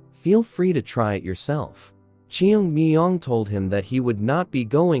me, feel free to try it yourself. Chiang Myong told him that he would not be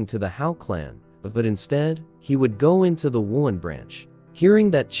going to the Hao clan, but instead, he would go into the Wuan branch.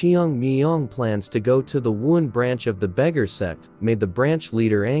 Hearing that Chiang Myong plans to go to the Wuan branch of the beggar sect made the branch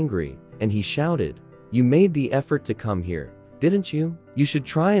leader angry, and he shouted, "You made the effort to come here, didn't you? You should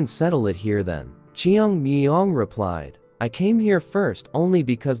try and settle it here then." Chiang Myong replied, "I came here first only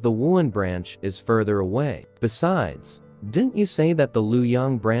because the Wuan branch is further away. Besides, didn't you say that the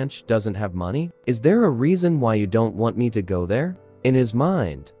Luoyang branch doesn't have money? Is there a reason why you don't want me to go there?" In his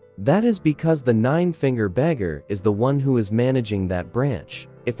mind, that is because the nine-finger beggar is the one who is managing that branch.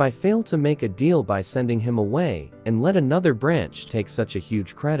 If I fail to make a deal by sending him away and let another branch take such a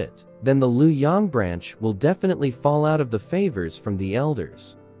huge credit, then the Luoyang branch will definitely fall out of the favors from the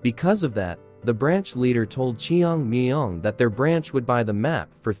elders. Because of that, the branch leader told Chiang Myong that their branch would buy the map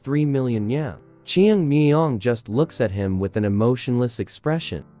for 3 million yang. Chiang Myong just looks at him with an emotionless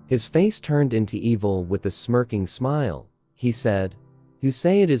expression. His face turned into evil with a smirking smile. He said, "You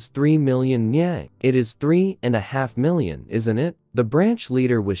say it is 3 million yang. It is 3.5 million, isn't it?" The branch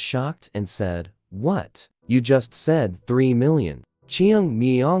leader was shocked and said, "What? You just said 3 million. Chiang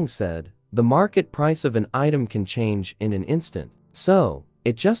Myong said, "The market price of an item can change in an instant. So,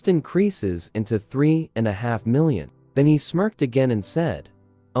 it just increases into 3.5 million. Then he smirked again and said,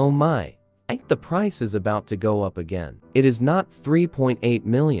 "Oh my, I think the price is about to go up again. It is not 3.8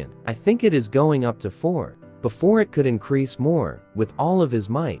 million. I think it is going up to 4. Before it could increase more, with all of his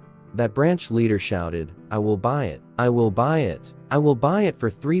might, that branch leader shouted, "I will buy it. I will buy it. I will buy it for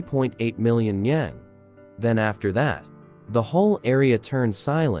 3.8 million yang. Then after that, the whole area turned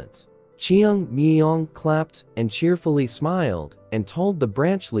silent. Chiang Myong clapped and cheerfully smiled and told the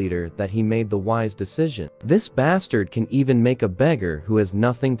branch leader that he made the wise decision. This bastard can even make a beggar who has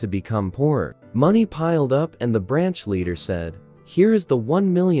nothing to become poorer. Money piled up and the branch leader said, "Here is the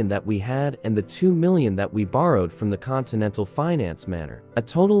 1 million that we had and the 2 million that we borrowed from the Continental Finance Manor. A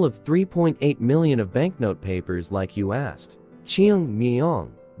total of 3.8 million of banknote papers like you asked." Chiang Myong,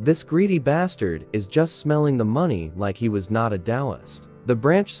 this greedy bastard, is just smelling the money like he was not a Taoist. The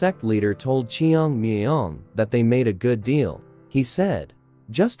branch sect leader told Chiang Myong that they made a good deal. He said,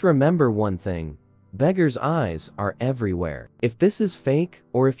 "Just remember one thing. Beggars' eyes are everywhere. If this is fake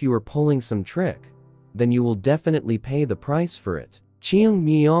or if you are pulling some trick, then you will definitely pay the price for it." Chiang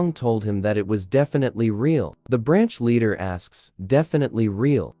Myong told him that it was definitely real. The branch leader asks, "Definitely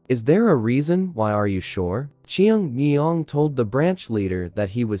real? Is there a reason why are you sure?" Chiang Myong told the branch leader that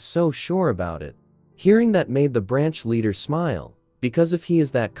he was so sure about it. Hearing that made the branch leader smile, because if he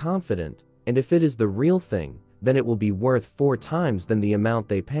is that confident, and if it is the real thing, then it will be worth 4 times than the amount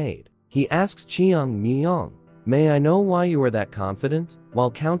they paid. He asks Chiang Myong, "May I know why you are that confident?"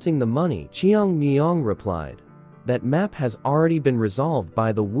 While counting the money, Chiang Myong replied, "That map has already been resolved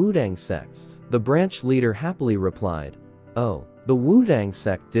by the Wudang sect." The branch leader happily replied, "Oh, the Wudang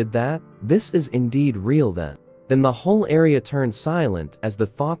sect did that? This is indeed real then." Then the whole area turned silent as the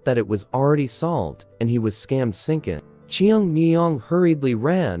thought that it was already solved and he was scammed sank in. Chiang Myong hurriedly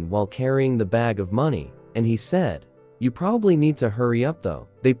ran while carrying the bag of money, and he said, "You probably need to hurry up though.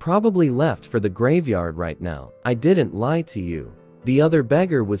 They probably left for the graveyard right now. I didn't lie to you." The other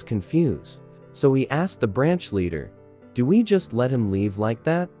beggar was confused, so he asked the branch leader, "Do we just let him leave like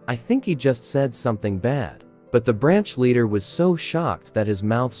that? I think he just said something bad." But the branch leader was so shocked that his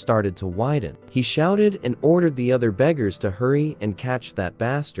mouth started to widen. He shouted and ordered the other beggars to hurry and catch that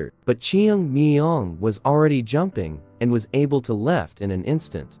bastard. But Chiang Myong was already jumping and was able to left in an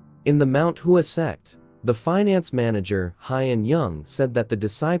instant. In the Mount Hua sect, the finance manager, Haiyan Young, said that the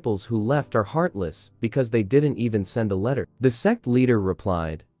disciples who left are heartless because they didn't even send a letter. The sect leader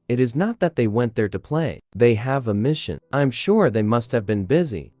replied, "It is not that they went there to play. They have a mission. I'm sure they must have been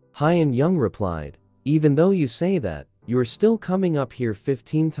busy." Haiyan Young replied, "Even though you say that, you are still coming up here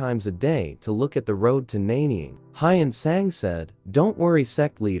 15 times a day to look at the road to Nanying." Haiyan Sang said, "Don't worry,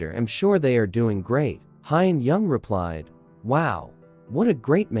 sect leader, I'm sure they are doing great." Haiyan Young replied, "Wow, what a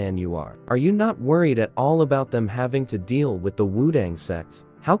great man you are. Are you not worried at all about them having to deal with the Wudang sect?"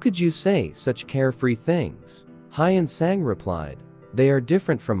 How could you say such carefree things? Haiyan Sang replied, they are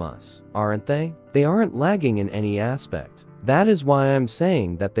different from us, aren't they? They aren't lagging in any aspect. That is why I'm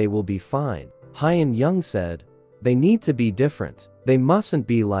saying that they will be fine. Haiyan Young said, they need to be different. They mustn't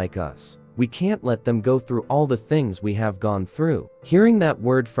be like us. We can't let them go through all the things we have gone through. Hearing that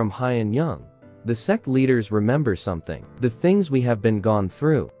word from Haiyan Young, the sect leaders remember something. The things we have been gone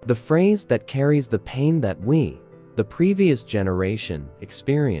through. The phrase that carries the pain that we, the previous generation,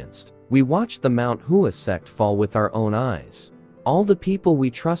 experienced. We watched the Mount Hua sect fall with our own eyes. All the people we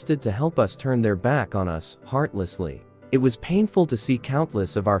trusted to help us turn their back on us heartlessly. It was painful to see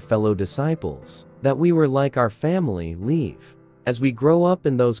countless of our fellow disciples, that we were like our family, leave. As we grow up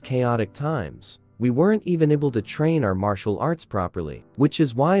in those chaotic times, we weren't even able to train our martial arts properly, which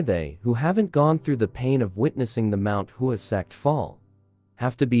is why they, who haven't gone through the pain of witnessing the Mount Hua sect fall,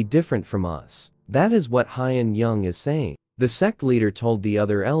 have to be different from us. That is what Haiyan Young is saying. The sect leader told the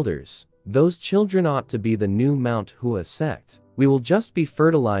other elders, those children ought to be the new Mount Hua sect. We will just be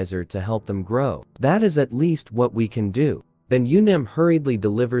fertilizer to help them grow. That is at least what we can do. Then Yunim hurriedly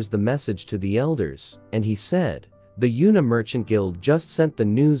delivers the message to the elders, and he said, the Yuna Merchant Guild just sent the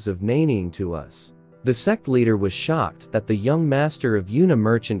news of Nannying to us. The sect leader was shocked that the young master of Yuna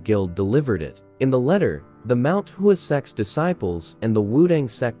Merchant Guild delivered it. In the letter, the Mount Hua sect's disciples and the Wudang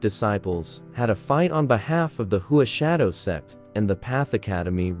sect disciples had a fight on behalf of the Hua Shadow sect and the Path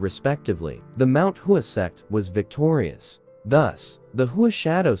Academy respectively. The Mount Hua sect was victorious. Thus, the Hua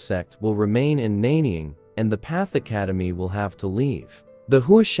Shadow sect will remain in Nannying, and the Path Academy will have to leave. The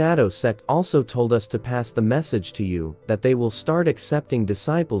Hua Shadow sect also told us to pass the message to you that they will start accepting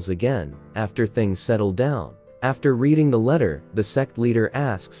disciples again after things settle down. After reading the letter, the sect leader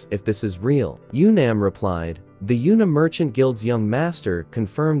asks if this is real. Yunam replied, the Yuna Merchant Guild's young master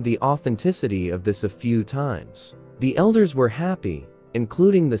confirmed the authenticity of this a few times. The elders were happy,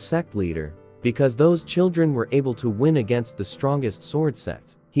 including the sect leader, because those children were able to win against the strongest sword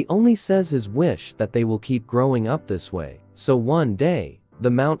sect. He only says his wish that they will keep growing up this way. So one day,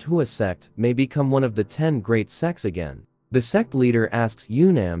 the Mount Hua sect may become one of the 10 great sects again. The sect leader asks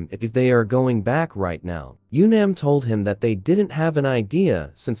Yunam if they are going back right now. Yunam told him that they didn't have an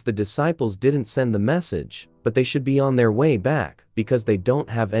idea since the disciples didn't send the message, but they should be on their way back because they don't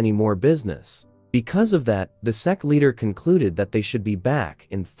have any more business. Because of that, the sect leader concluded that they should be back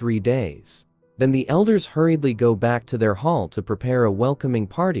in 3 days. Then the elders hurriedly go back to their hall to prepare a welcoming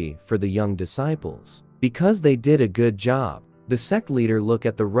party for the young disciples. Because they did a good job. The sect leader look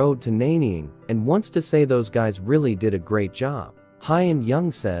at the road to Nannying and wants to say those guys really did a great job. Haiyan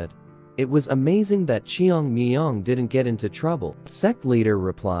Young said, it was amazing that Chiang Myong didn't get into trouble. Sect leader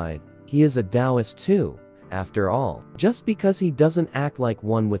replied, he is a Taoist too, after all. Just because he doesn't act like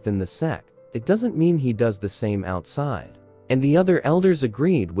one within the sect, it doesn't mean he does the same outside. And the other elders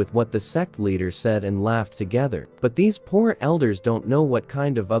agreed with what the sect leader said and laughed together. But these poor elders don't know what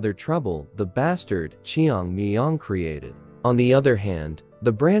kind of other trouble the bastard Chiang Myong created. On the other hand,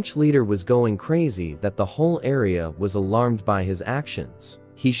 the branch leader was going crazy that the whole area was alarmed by his actions.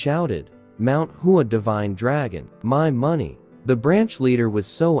 He shouted, Mount Hua Divine Dragon, my money. The branch leader was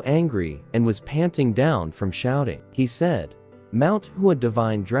so angry and was panting down from shouting. He said, Mount Hua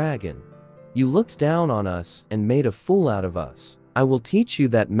Divine Dragon, you looked down on us and made a fool out of us. I will teach you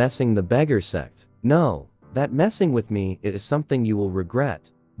that messing the beggar sect. No, that messing with me is something you will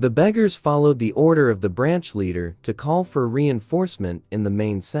regret. The beggars followed the order of the branch leader to call for reinforcement in the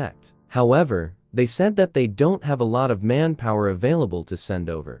main sect. However, they said that they don't have a lot of manpower available to send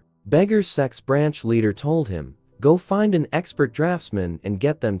over. Beggar sect's branch leader told him, go find an expert draftsman and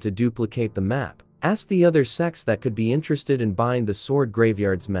get them to duplicate the map. Ask the other sects that could be interested in buying the sword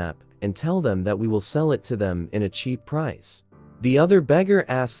graveyard's map and tell them that we will sell it to them in a cheap price. The other beggar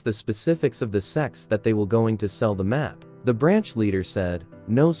asks the specifics of the sects that they will going to sell the map. The branch leader said,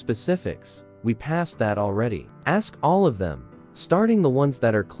 no specifics, we passed that already. Ask all of them, starting the ones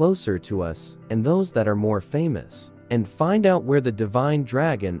that are closer to us and those that are more famous, and find out where the divine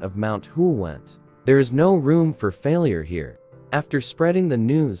dragon of Mount Hua went. There is no room for failure here. After spreading the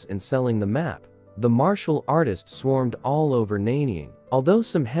news and selling the map, the martial artists swarmed all over Nannying. Although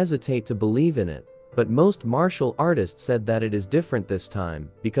some hesitate to believe in it, but most martial artists said that it is different this time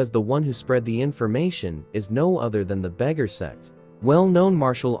because the one who spread the information is no other than the beggar sect. Well-known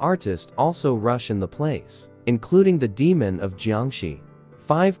martial artists also rush in the place, including the demon of Jiangxi,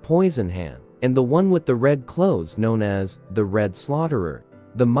 5 Poison Hand, and the one with the red clothes known as the Red Slaughterer.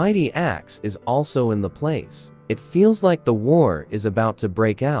 The mighty axe is also in the place. It feels like the war is about to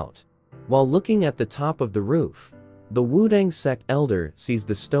break out. While looking at the top of the roof, the Wudang sect elder sees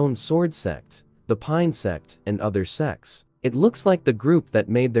the Stone Sword sect, the Pine sect, and other sects. It looks like the group that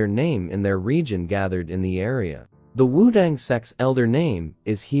made their name in their region gathered in the area. The Wudang sect's elder name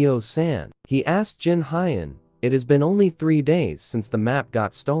is Hyo-san. He asked Jin Hyan, "It has been only 3 days since the map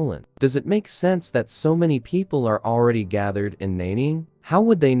got stolen. Does it make sense that so many people are already gathered in Nanning? How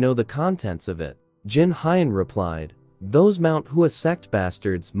would they know the contents of it?" Jin Hyan replied, "Those Mount Hua sect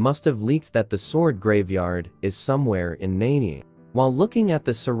bastards must have leaked that the sword graveyard is somewhere in Nanning." While looking at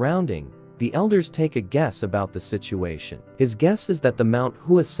the surrounding, the elders take a guess about the situation. His guess is that the Mount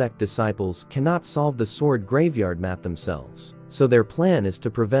Hua sect disciples cannot solve the sword graveyard map themselves, so their plan is to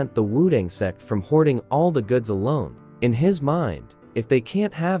prevent the Wudang sect from hoarding all the goods alone. In his mind, if they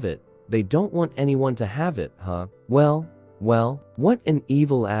can't have it, they don't want anyone to have it, huh? Well, what an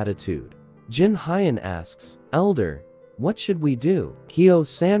evil attitude. Jin Hyan asks, "Elder, what should we do?"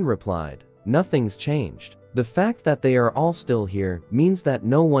 Hyo-san replied, "Nothing's changed. The fact that they are all still here means that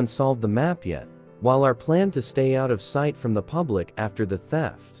no one solved the map yet. While our plan to stay out of sight from the public after the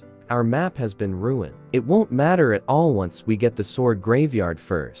theft, our map has been ruined. It won't matter at all once we get the sword graveyard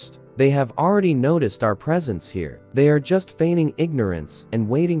first. They have already noticed our presence here. They are just feigning ignorance and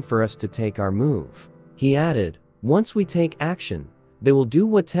waiting for us to take our move." He added, "Once we take action, they will do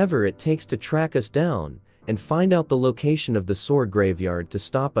whatever it takes to track us down and find out the location of the sword graveyard to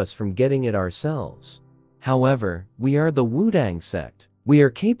stop us from getting it ourselves. However, we are the Wudang sect. We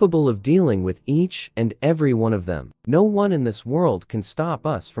are capable of dealing with each and every one of them. No one in this world can stop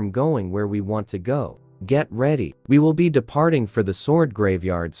us from going where we want to go. Get ready. We will be departing for the sword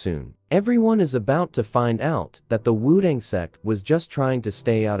graveyard soon. Everyone is about to find out that the Wudang sect was just trying to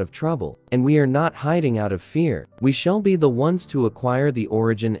stay out of trouble, and we are not hiding out of fear. We shall be the ones to acquire the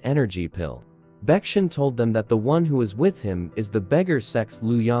origin energy pill." Baekshun told them that the one who is with him is the beggar sect's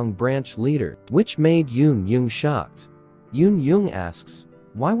Luyang branch leader, which made Yoon Young shocked. Yoon Young asks,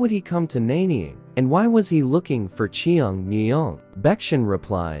 "Why would he come to Nanning? And why was he looking for Cheong Myong?" Baekshun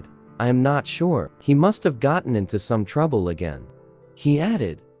replied, "I am not sure. He must have gotten into some trouble again." He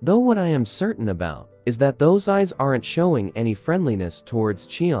added, "Though what I am certain about is that those eyes aren't showing any friendliness towards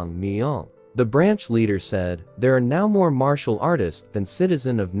Cheong Myong." The branch leader said, "There are now more martial artists than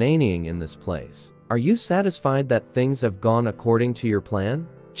citizen of Nanning in this place. Are you satisfied that things have gone according to your plan?"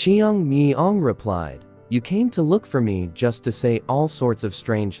 Cheong Myong replied, "You came to look for me just to say all sorts of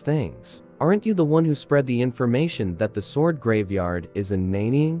strange things. Aren't you the one who spread the information that the sword graveyard is in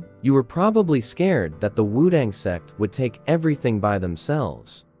Nanning? You were probably scared that the Wudang sect would take everything by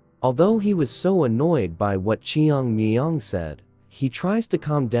themselves." Although he was so annoyed by what Cheong Myong said, he tries to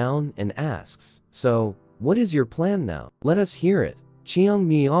calm down and asks, "So, what is your plan now? Let us hear it." Cheong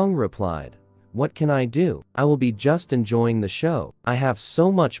Myong replied, "What can I do? I will be just enjoying the show. I have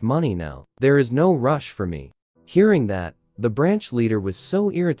so much money now. There is no rush for me." Hearing that, the branch leader was so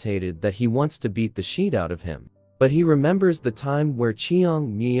irritated that he wants to beat the shit out of him. But he remembers the time where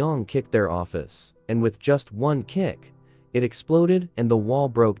Cheong Myong kicked their office, and with just one kick, it exploded and the wall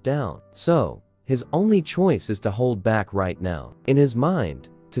broke down. So, his only choice is to hold back right now. In his mind,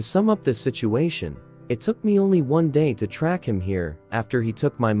 to sum up this situation, "It took me only 1 day to track him here after he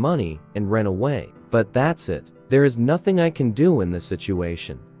took my money and ran away. But that's it. There is nothing I can do in this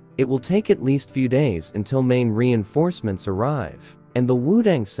situation. It will take at least few days until main reinforcements arrive, and the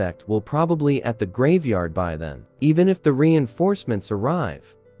Wudang sect will probably at the graveyard by then. Even if the reinforcements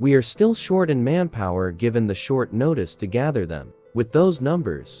arrive, we are still short in manpower given the short notice to gather them. With those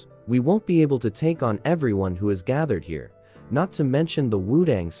numbers, we won't be able to take on everyone who is gathered here, not to mention the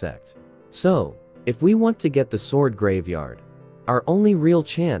Wudang sect. So, if we want to get the sword graveyard, our only real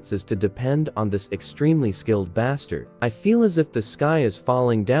chance is to depend on this extremely skilled bastard. I feel as if the sky is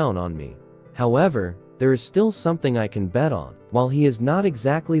falling down on me. However, there is still something I can bet on. While he is not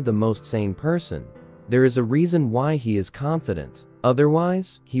exactly the most sane person, there is a reason why he is confident.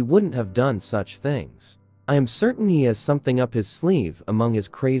 Otherwise, he wouldn't have done such things. I am certain he has something up his sleeve among his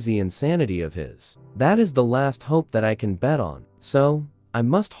crazy insanity of his. That is the last hope that I can bet on. So, I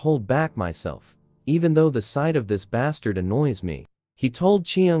must hold back myself, even though the sight of this bastard annoys me." He told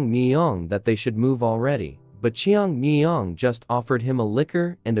Cheong Myong that they should move already, but Cheong Myong just offered him a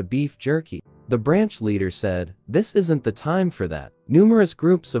liquor and a beef jerky. The branch leader said, "This isn't the time for that. Numerous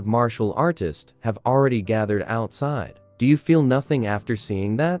groups of martial artists have already gathered outside. Do you feel nothing after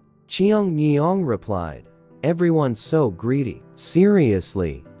seeing that?" Cheong Myong replied, "Everyone's so greedy.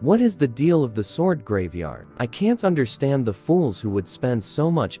 Seriously, what is the deal of the sword graveyard? I can't understand the fools who would spend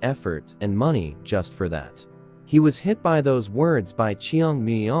so much effort and money just for that." He was hit by those words by Cheong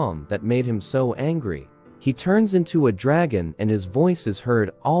Myong that made him so angry. He turns into a dragon and his voice is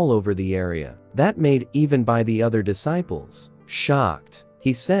heard all over the area. That made even by the other disciples shocked.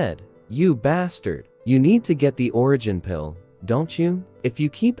 He said, "You bastard, You need to get the origin pill, don't you? If you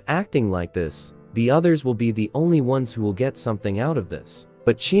keep acting like this, the others will be the only ones who will get something out of this.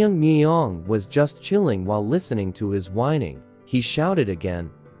 But Chiang Myong was just chilling while listening to his whining. He shouted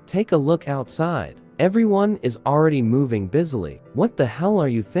again, "Take a look outside. Everyone is already moving busily. What the hell are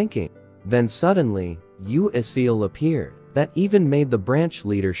you thinking?" Then suddenly, Yu Isil appeared. That even made the branch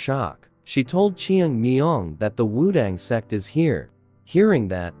leader shock. She told Chiang Myong that the Wudang sect is here. Hearing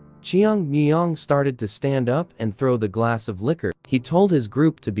that, Chiang Myong started to stand up and throw the glass of liquor. He told his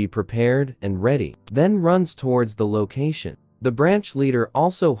group to be prepared and ready, then runs towards the location. The branch leader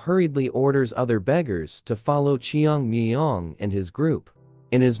also hurriedly orders other beggars to follow Chiang Myong and his group.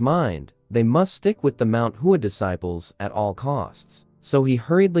 In his mind, they must stick with the Mount Hua disciples at all costs. So he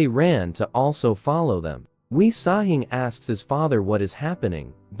hurriedly ran to also follow them. Wei Sahing asks his father what is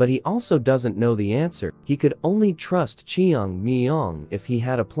happening, but he also doesn't know the answer. He could only trust Chiang Myong if he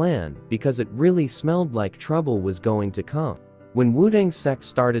had a plan, because it really smelled like trouble was going to come. When Wudang sect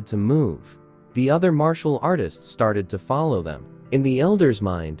started to move, the other martial artists started to follow them. In the elder's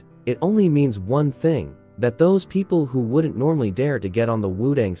mind, it only means one thing, that those people who wouldn't normally dare to get on the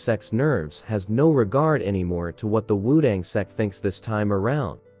Wudang sect's nerves has no regard anymore to what the Wudang sect thinks this time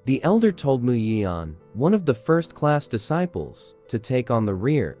around. The elder told Mu Yian, one of the first-class disciples, to take on the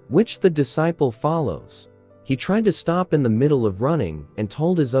rear, which the disciple follows. He tried to stop in the middle of running and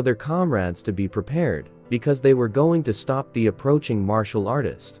told his other comrades to be prepared, because they were going to stop the approaching martial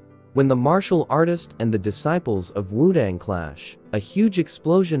artist. When the martial artist and the disciples of Wudang clash, a huge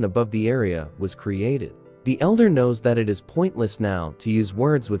explosion above the area was created. The elder knows that it is pointless now to use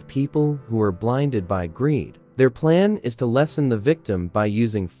words with people who are blinded by greed. Their plan is to lessen the victim by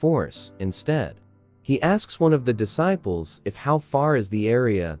using force instead. He asks one of the disciples if how far is the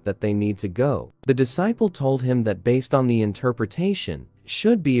area that they need to go. The disciple told him that based on the interpretation, it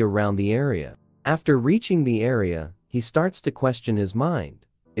should be around the area. After reaching the area, he starts to question his mind.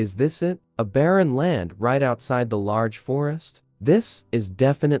 Is this it? A barren land right outside the large forest? This is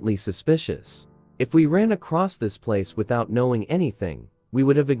definitely suspicious. If we ran across this place without knowing anything, we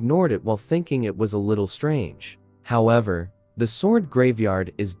would have ignored it while thinking it was a little strange. However, the sword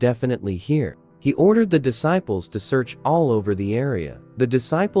graveyard is definitely here. He ordered the disciples to search all over the area. The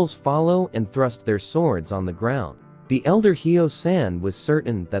disciples follow and thrust their swords on the ground. The elder Hyo-san was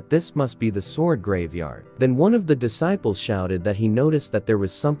certain that this must be the sword graveyard. Then one of the disciples shouted that he noticed that there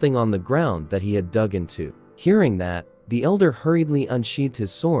was something on the ground that he had dug into. Hearing that, the elder hurriedly unsheathed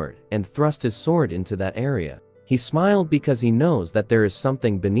his sword and thrust his sword into that area. He smiled because he knows that there is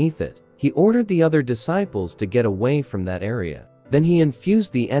something beneath it. He ordered the other disciples to get away from that area. Then he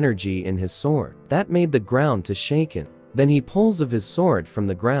infused the energy in his sword. That made the ground to shaken. Then he pulls of his sword from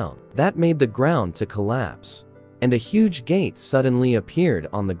the ground. That made the ground to collapse. And a huge gate suddenly appeared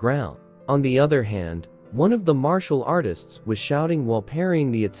on the ground. On the other hand, one of the martial artists was shouting while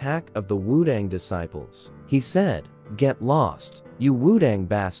parrying the attack of the Wudang disciples. He said, "Get lost, you Wudang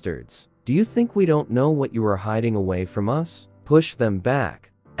bastards. Do you think we don't know what you are hiding away from us? Push them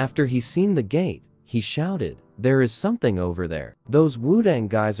back." After he seen the gate, he shouted, "There is something over there. Those Wudang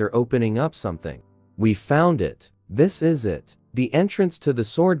guys are opening up something. We found it. This is it. The entrance to the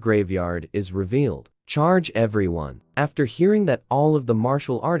sword graveyard is revealed. Charge everyone." After hearing that all of the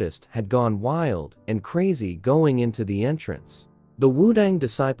martial artists had gone wild and crazy going into the entrance, the Wudang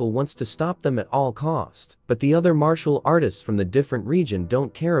disciple wants to stop them at all cost, but the other martial artists from the different region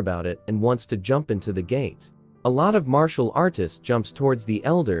don't care about it and wants to jump into the gate. A lot of martial artists jumps towards the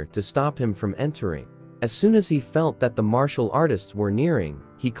elder to stop him from entering. As soon as he felt that the martial artists were nearing,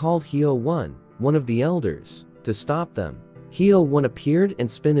 he called Hyo-1, one of the elders, to stop them. Hyo-1 appeared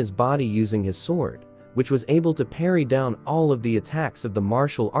and spun his body using his sword, which was able to parry down all of the attacks of the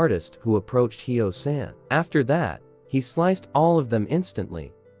martial artist who approached Hyo-san. After that, he sliced all of them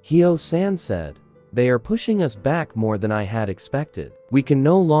instantly. Hyo-san said, "They are pushing us back more than I had expected. We can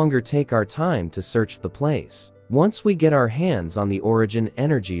no longer take our time to search the place. Once we get our hands on the origin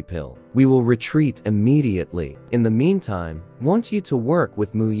energy pill, we will retreat immediately. In the meantime, want you to work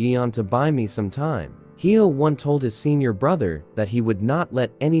with Mu Yian to buy me some time." Hyo-1 told his senior brother that he would not let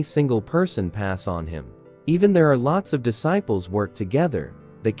any single person pass on him. Even there are lots of disciples work together,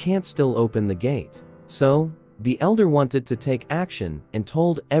 they can't still open the gate. So, the elder wanted to take action and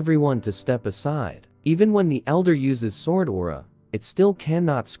told everyone to step aside. Even when the elder uses sword aura, it still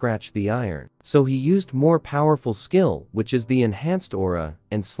cannot scratch the iron. So he used more powerful skill, which is the enhanced aura,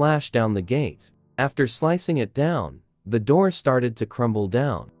 and slashed down the gate. After slicing it down, the door started to crumble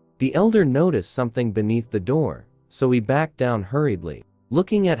down. The elder noticed something beneath the door, so he backed down hurriedly.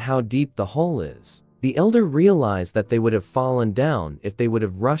 Looking at how deep the hole is, The elder realized that they would have fallen down if they would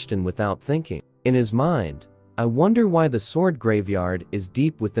have rushed in without thinking. In his mind, I wonder why the sword graveyard is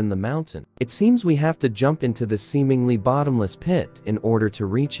deep within the mountain. It seems we have to jump into this seemingly bottomless pit in order to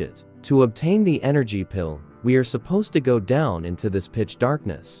reach it. To obtain the energy pill, we are supposed to go down into this pitch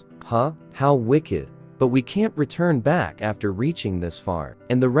darkness. Huh? How wicked. But we can't return back after reaching this far,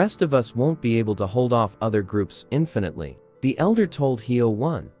 and the rest of us won't be able to hold off other groups infinitely. The elder told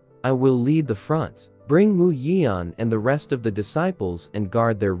Heo-1, I will lead the front. Bring Mu Yian and the rest of the disciples and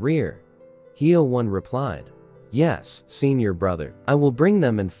guard their rear. Heo-1 replied, Yes, senior brother. I will bring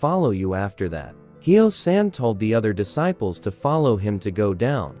them and follow you after that. Heo-san told the other disciples to follow him to go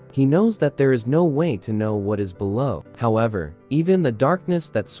down. He knows that there is no way to know what is below. However, even the darkness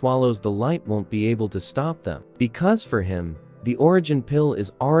that swallows the light won't be able to stop them, because for him, the origin pill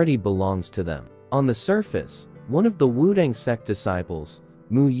already belongs to them. On the surface, one of the Wudang sect disciples,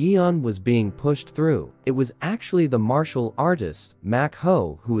 Mu Yian, was being pushed through. It was actually the martial artist, Mak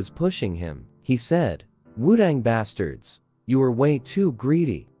Ho, who was pushing him. He said, Wudang bastards, you are way too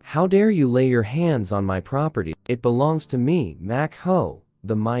greedy. How dare you lay your hands on my property? It belongs to me, Mak Ho,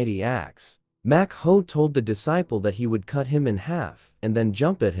 the mighty axe. Mak Ho told the disciple that he would cut him in half and then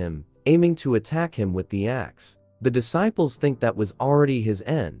jump at him, aiming to attack him with the axe. The disciples think that was already his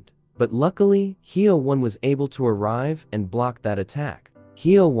end, but luckily, Heo-1 was able to arrive and block that attack.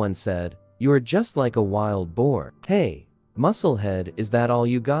 Heo-1 said, You are just like a wild boar. Hey, musclehead, is that all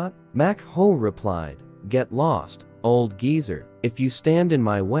you got? Mak Ho replied, Get lost, old geezer. If you stand in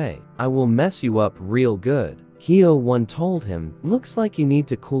my way, I will mess you up real good. Heo-1 told him, Looks like you need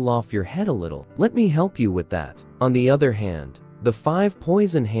to cool off your head a little. Let me help you with that. On the other hand, the 5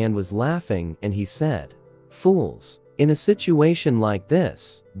 poison hand was laughing and he said, Fools. In a situation like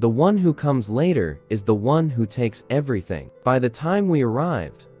this, the one who comes later is the one who takes everything. By the time we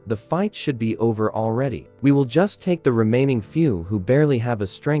arrived, the fight should be over already. We will just take the remaining few who barely have a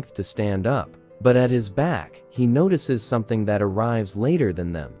strength to stand up. But at his back, he notices something that arrives later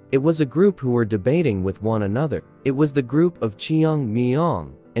than them. It was a group who were debating with one another. It was the group of Chiang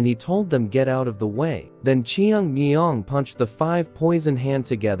Myong, and he told them get out of the way. Then Chiang Myong punched the 5 poison hand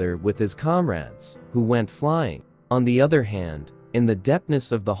together with his comrades, who went flying. On the other hand, in the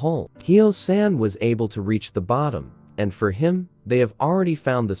depthness of the hole, Heo-san was able to reach the bottom, and for him, they have already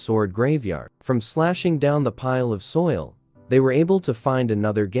found the sword graveyard. From slashing down the pile of soil, they were able to find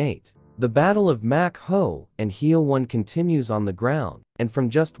another gate. The battle of Mak Ho and Heo-1 continues on the ground, and from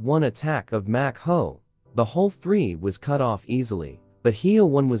just one attack of Mak Ho, the whole 3 was cut off easily, but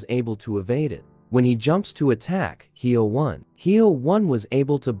Heo-1 was able to evade it. When he jumps to attack Heo-1 was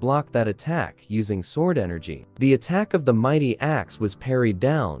able to block that attack using sword energy. The attack of the mighty axe was parried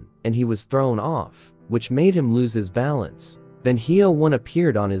down, and he was thrown off, which made him lose his balance. Then Heo-1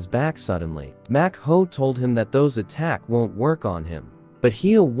 appeared on his back suddenly. Mak Ho told him that those attack won't work on him, but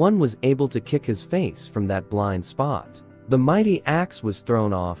Heo-1 was able to kick his face from that blind spot. The mighty axe was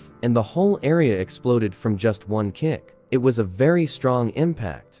thrown off, and the whole area exploded from just one kick. It was a very strong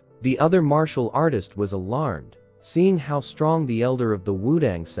impact. The other martial artist was alarmed, seeing how strong the elder of the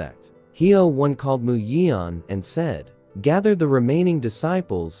Wudang sect. Heo-1 called Mu Yian and said, Gather the remaining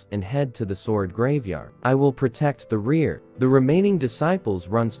disciples and head to the sword graveyard. I will protect the rear. The remaining disciples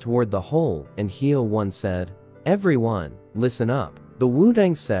runs toward the hole, and Heo-1 said, Everyone, listen up. The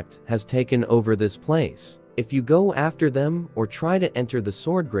Wudang sect has taken over this place. If you go after them or try to enter the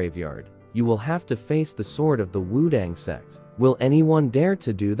sword graveyard, you will have to face the sword of the Wudang sect. Will anyone dare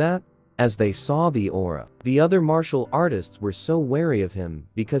to do that? As they saw the aura, the other martial artists were so wary of him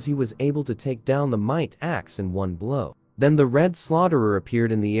because he was able to take down the might axe in one blow. Then the red slaughterer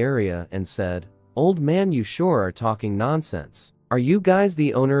appeared in the area and said, Old man, you sure are talking nonsense. Are you guys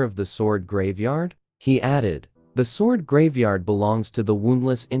the owner of the sword graveyard? He added, The sword graveyard belongs to the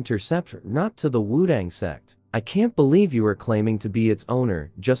Woundless Interceptor, not to the Wudang sect. I can't believe you are claiming to be its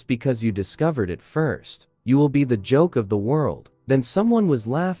owner just because you discovered it first. You will be the joke of the world. Then someone was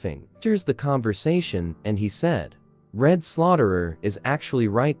laughing, enters the conversation, and he said, Red Slaughterer is actually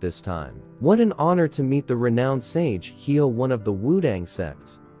right this time. What an honor to meet the renowned sage Heo-1 of the Wudang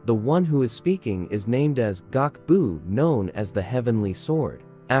sect. The one who is speaking is named as Gok Bu, known as the Heavenly Sword.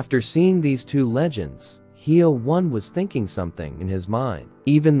 After seeing these 2 legends, Heo-1 was thinking something in his mind.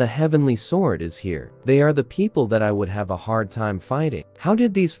 Even the Heavenly Sword is here. They are the people that I would have a hard time fighting. How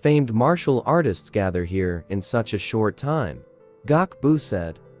did these famed martial artists gather here in such a short time? Gok Bu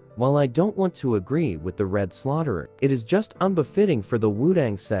said, While I don't want to agree with the Red Slaughterer, it is just unbefitting for the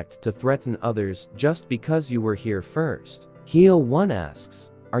Wudang sect to threaten others just because you were here first. Heo-1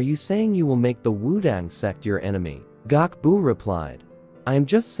 asks, Are you saying you will make the Wudang sect your enemy? Gok Bu replied, I am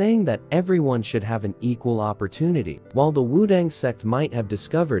just saying that everyone should have an equal opportunity. While the Wudang sect might have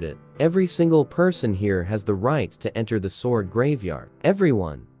discovered it, every single person here has the right to enter the sword graveyard.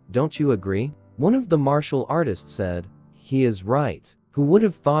 Everyone, don't you agree? One of the martial artists said, he is right. Who would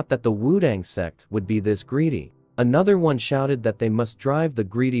have thought that the Wudang sect would be this greedy? Another one shouted that they must drive the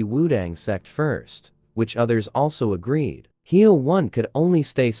greedy Wudang sect first, which others also agreed. Heo-1 could only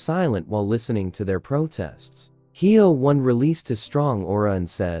stay silent while listening to their protests. Heo-1 released his strong aura and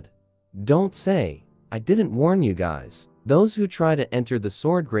said, "Don't say, I didn't warn you guys. Those who try to enter the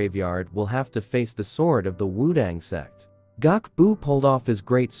sword graveyard will have to face the sword of the Wudang sect." Gok-Bu pulled off his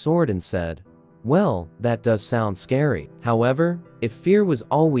great sword and said, "Well, that does sound scary. However, if fear was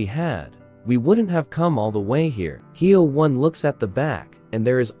all we had, we wouldn't have come all the way here." Heo-1 looks at the back, and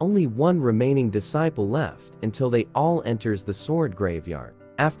there is only one remaining disciple left until they all enters the sword graveyard.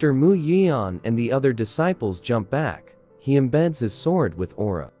 After Mu Yian and the other disciples jump back, he embeds his sword with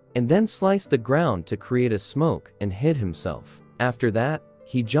aura, and then slice the ground to create a smoke and hid himself. After that,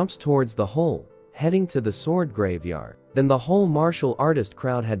 he jumps towards the hole, heading to the sword graveyard. Then the whole martial artist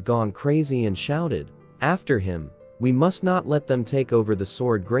crowd had gone crazy and shouted, "After him, we must not let them take over the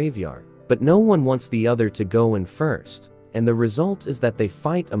sword graveyard." But no one wants the other to go in first, and the result is that they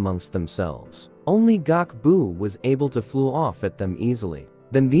fight amongst themselves. Only Gok-Bu was able to flew off at them easily.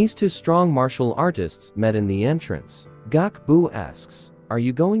 Then these two strong martial artists met in the entrance. Gok-Bu asks, "Are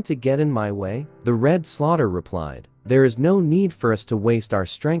you going to get in my way?" The Red Slaughter replied, "There is no need for us to waste our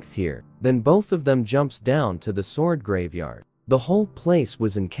strength here." Then both of them jumps down to the sword graveyard. The whole place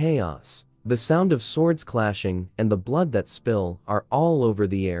was in chaos. The sound of swords clashing and the blood that spill are all over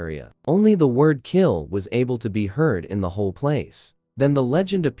the area. Only the word kill was able to be heard in the whole place. Then the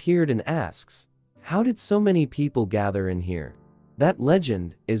legend appeared and asks, "How did so many people gather in here?" That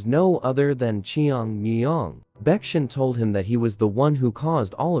legend is no other than Chiang Myong. Baekshin told him that he was the one who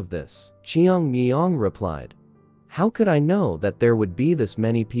caused all of this. Chiang Myong replied, "How could I know that there would be this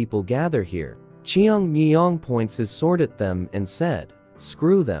many people gather here?" Chiang Myong points his sword at them and said,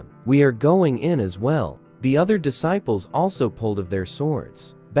 "Screw them. We are going in as well." The other disciples also pulled of their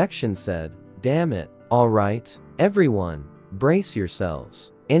swords. Baekshin said, "Damn it. All right, everyone, brace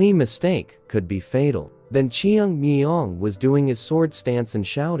yourselves. Any mistake could be fatal." Then Chiang Myong was doing his sword stance and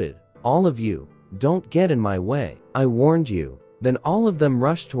shouted, "All of you, don't get in my way. I warned you." Then all of them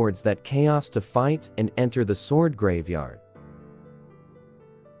rushed towards that chaos to fight and enter the sword graveyard.